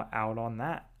go out on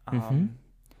that.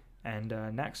 And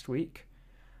next week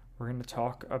we're going to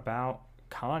talk about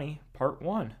Connie Part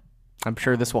 1. I'm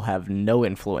sure this will have no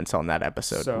influence on that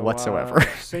episode whatsoever.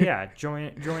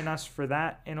 Join us for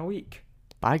that in a week.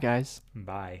 Bye, guys.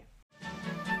 Bye.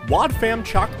 WadFam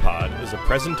Chalk Pod is a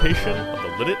presentation of the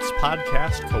Lidditz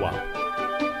Podcast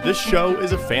Co-op. This show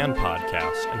is a fan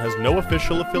podcast and has no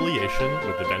official affiliation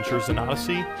with Adventures in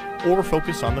Odyssey or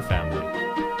Focus on the Family.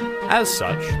 As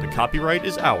such, the copyright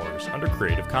is ours under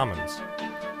Creative Commons.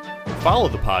 Follow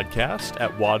the podcast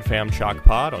at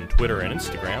WadFamChalkPod on Twitter and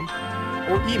Instagram,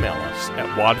 or email us at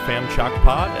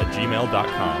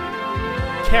wadfamchalkpod@gmail.com.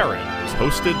 Karen is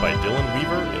hosted by Dylan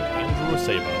Weaver and Andrew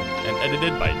Acebo, and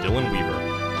edited by Dylan Weaver.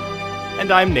 And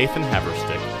I'm Nathan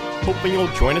Haverstick, hoping you'll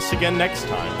join us again next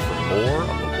time for more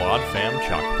of the Wad Fam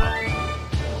Chalk Pod.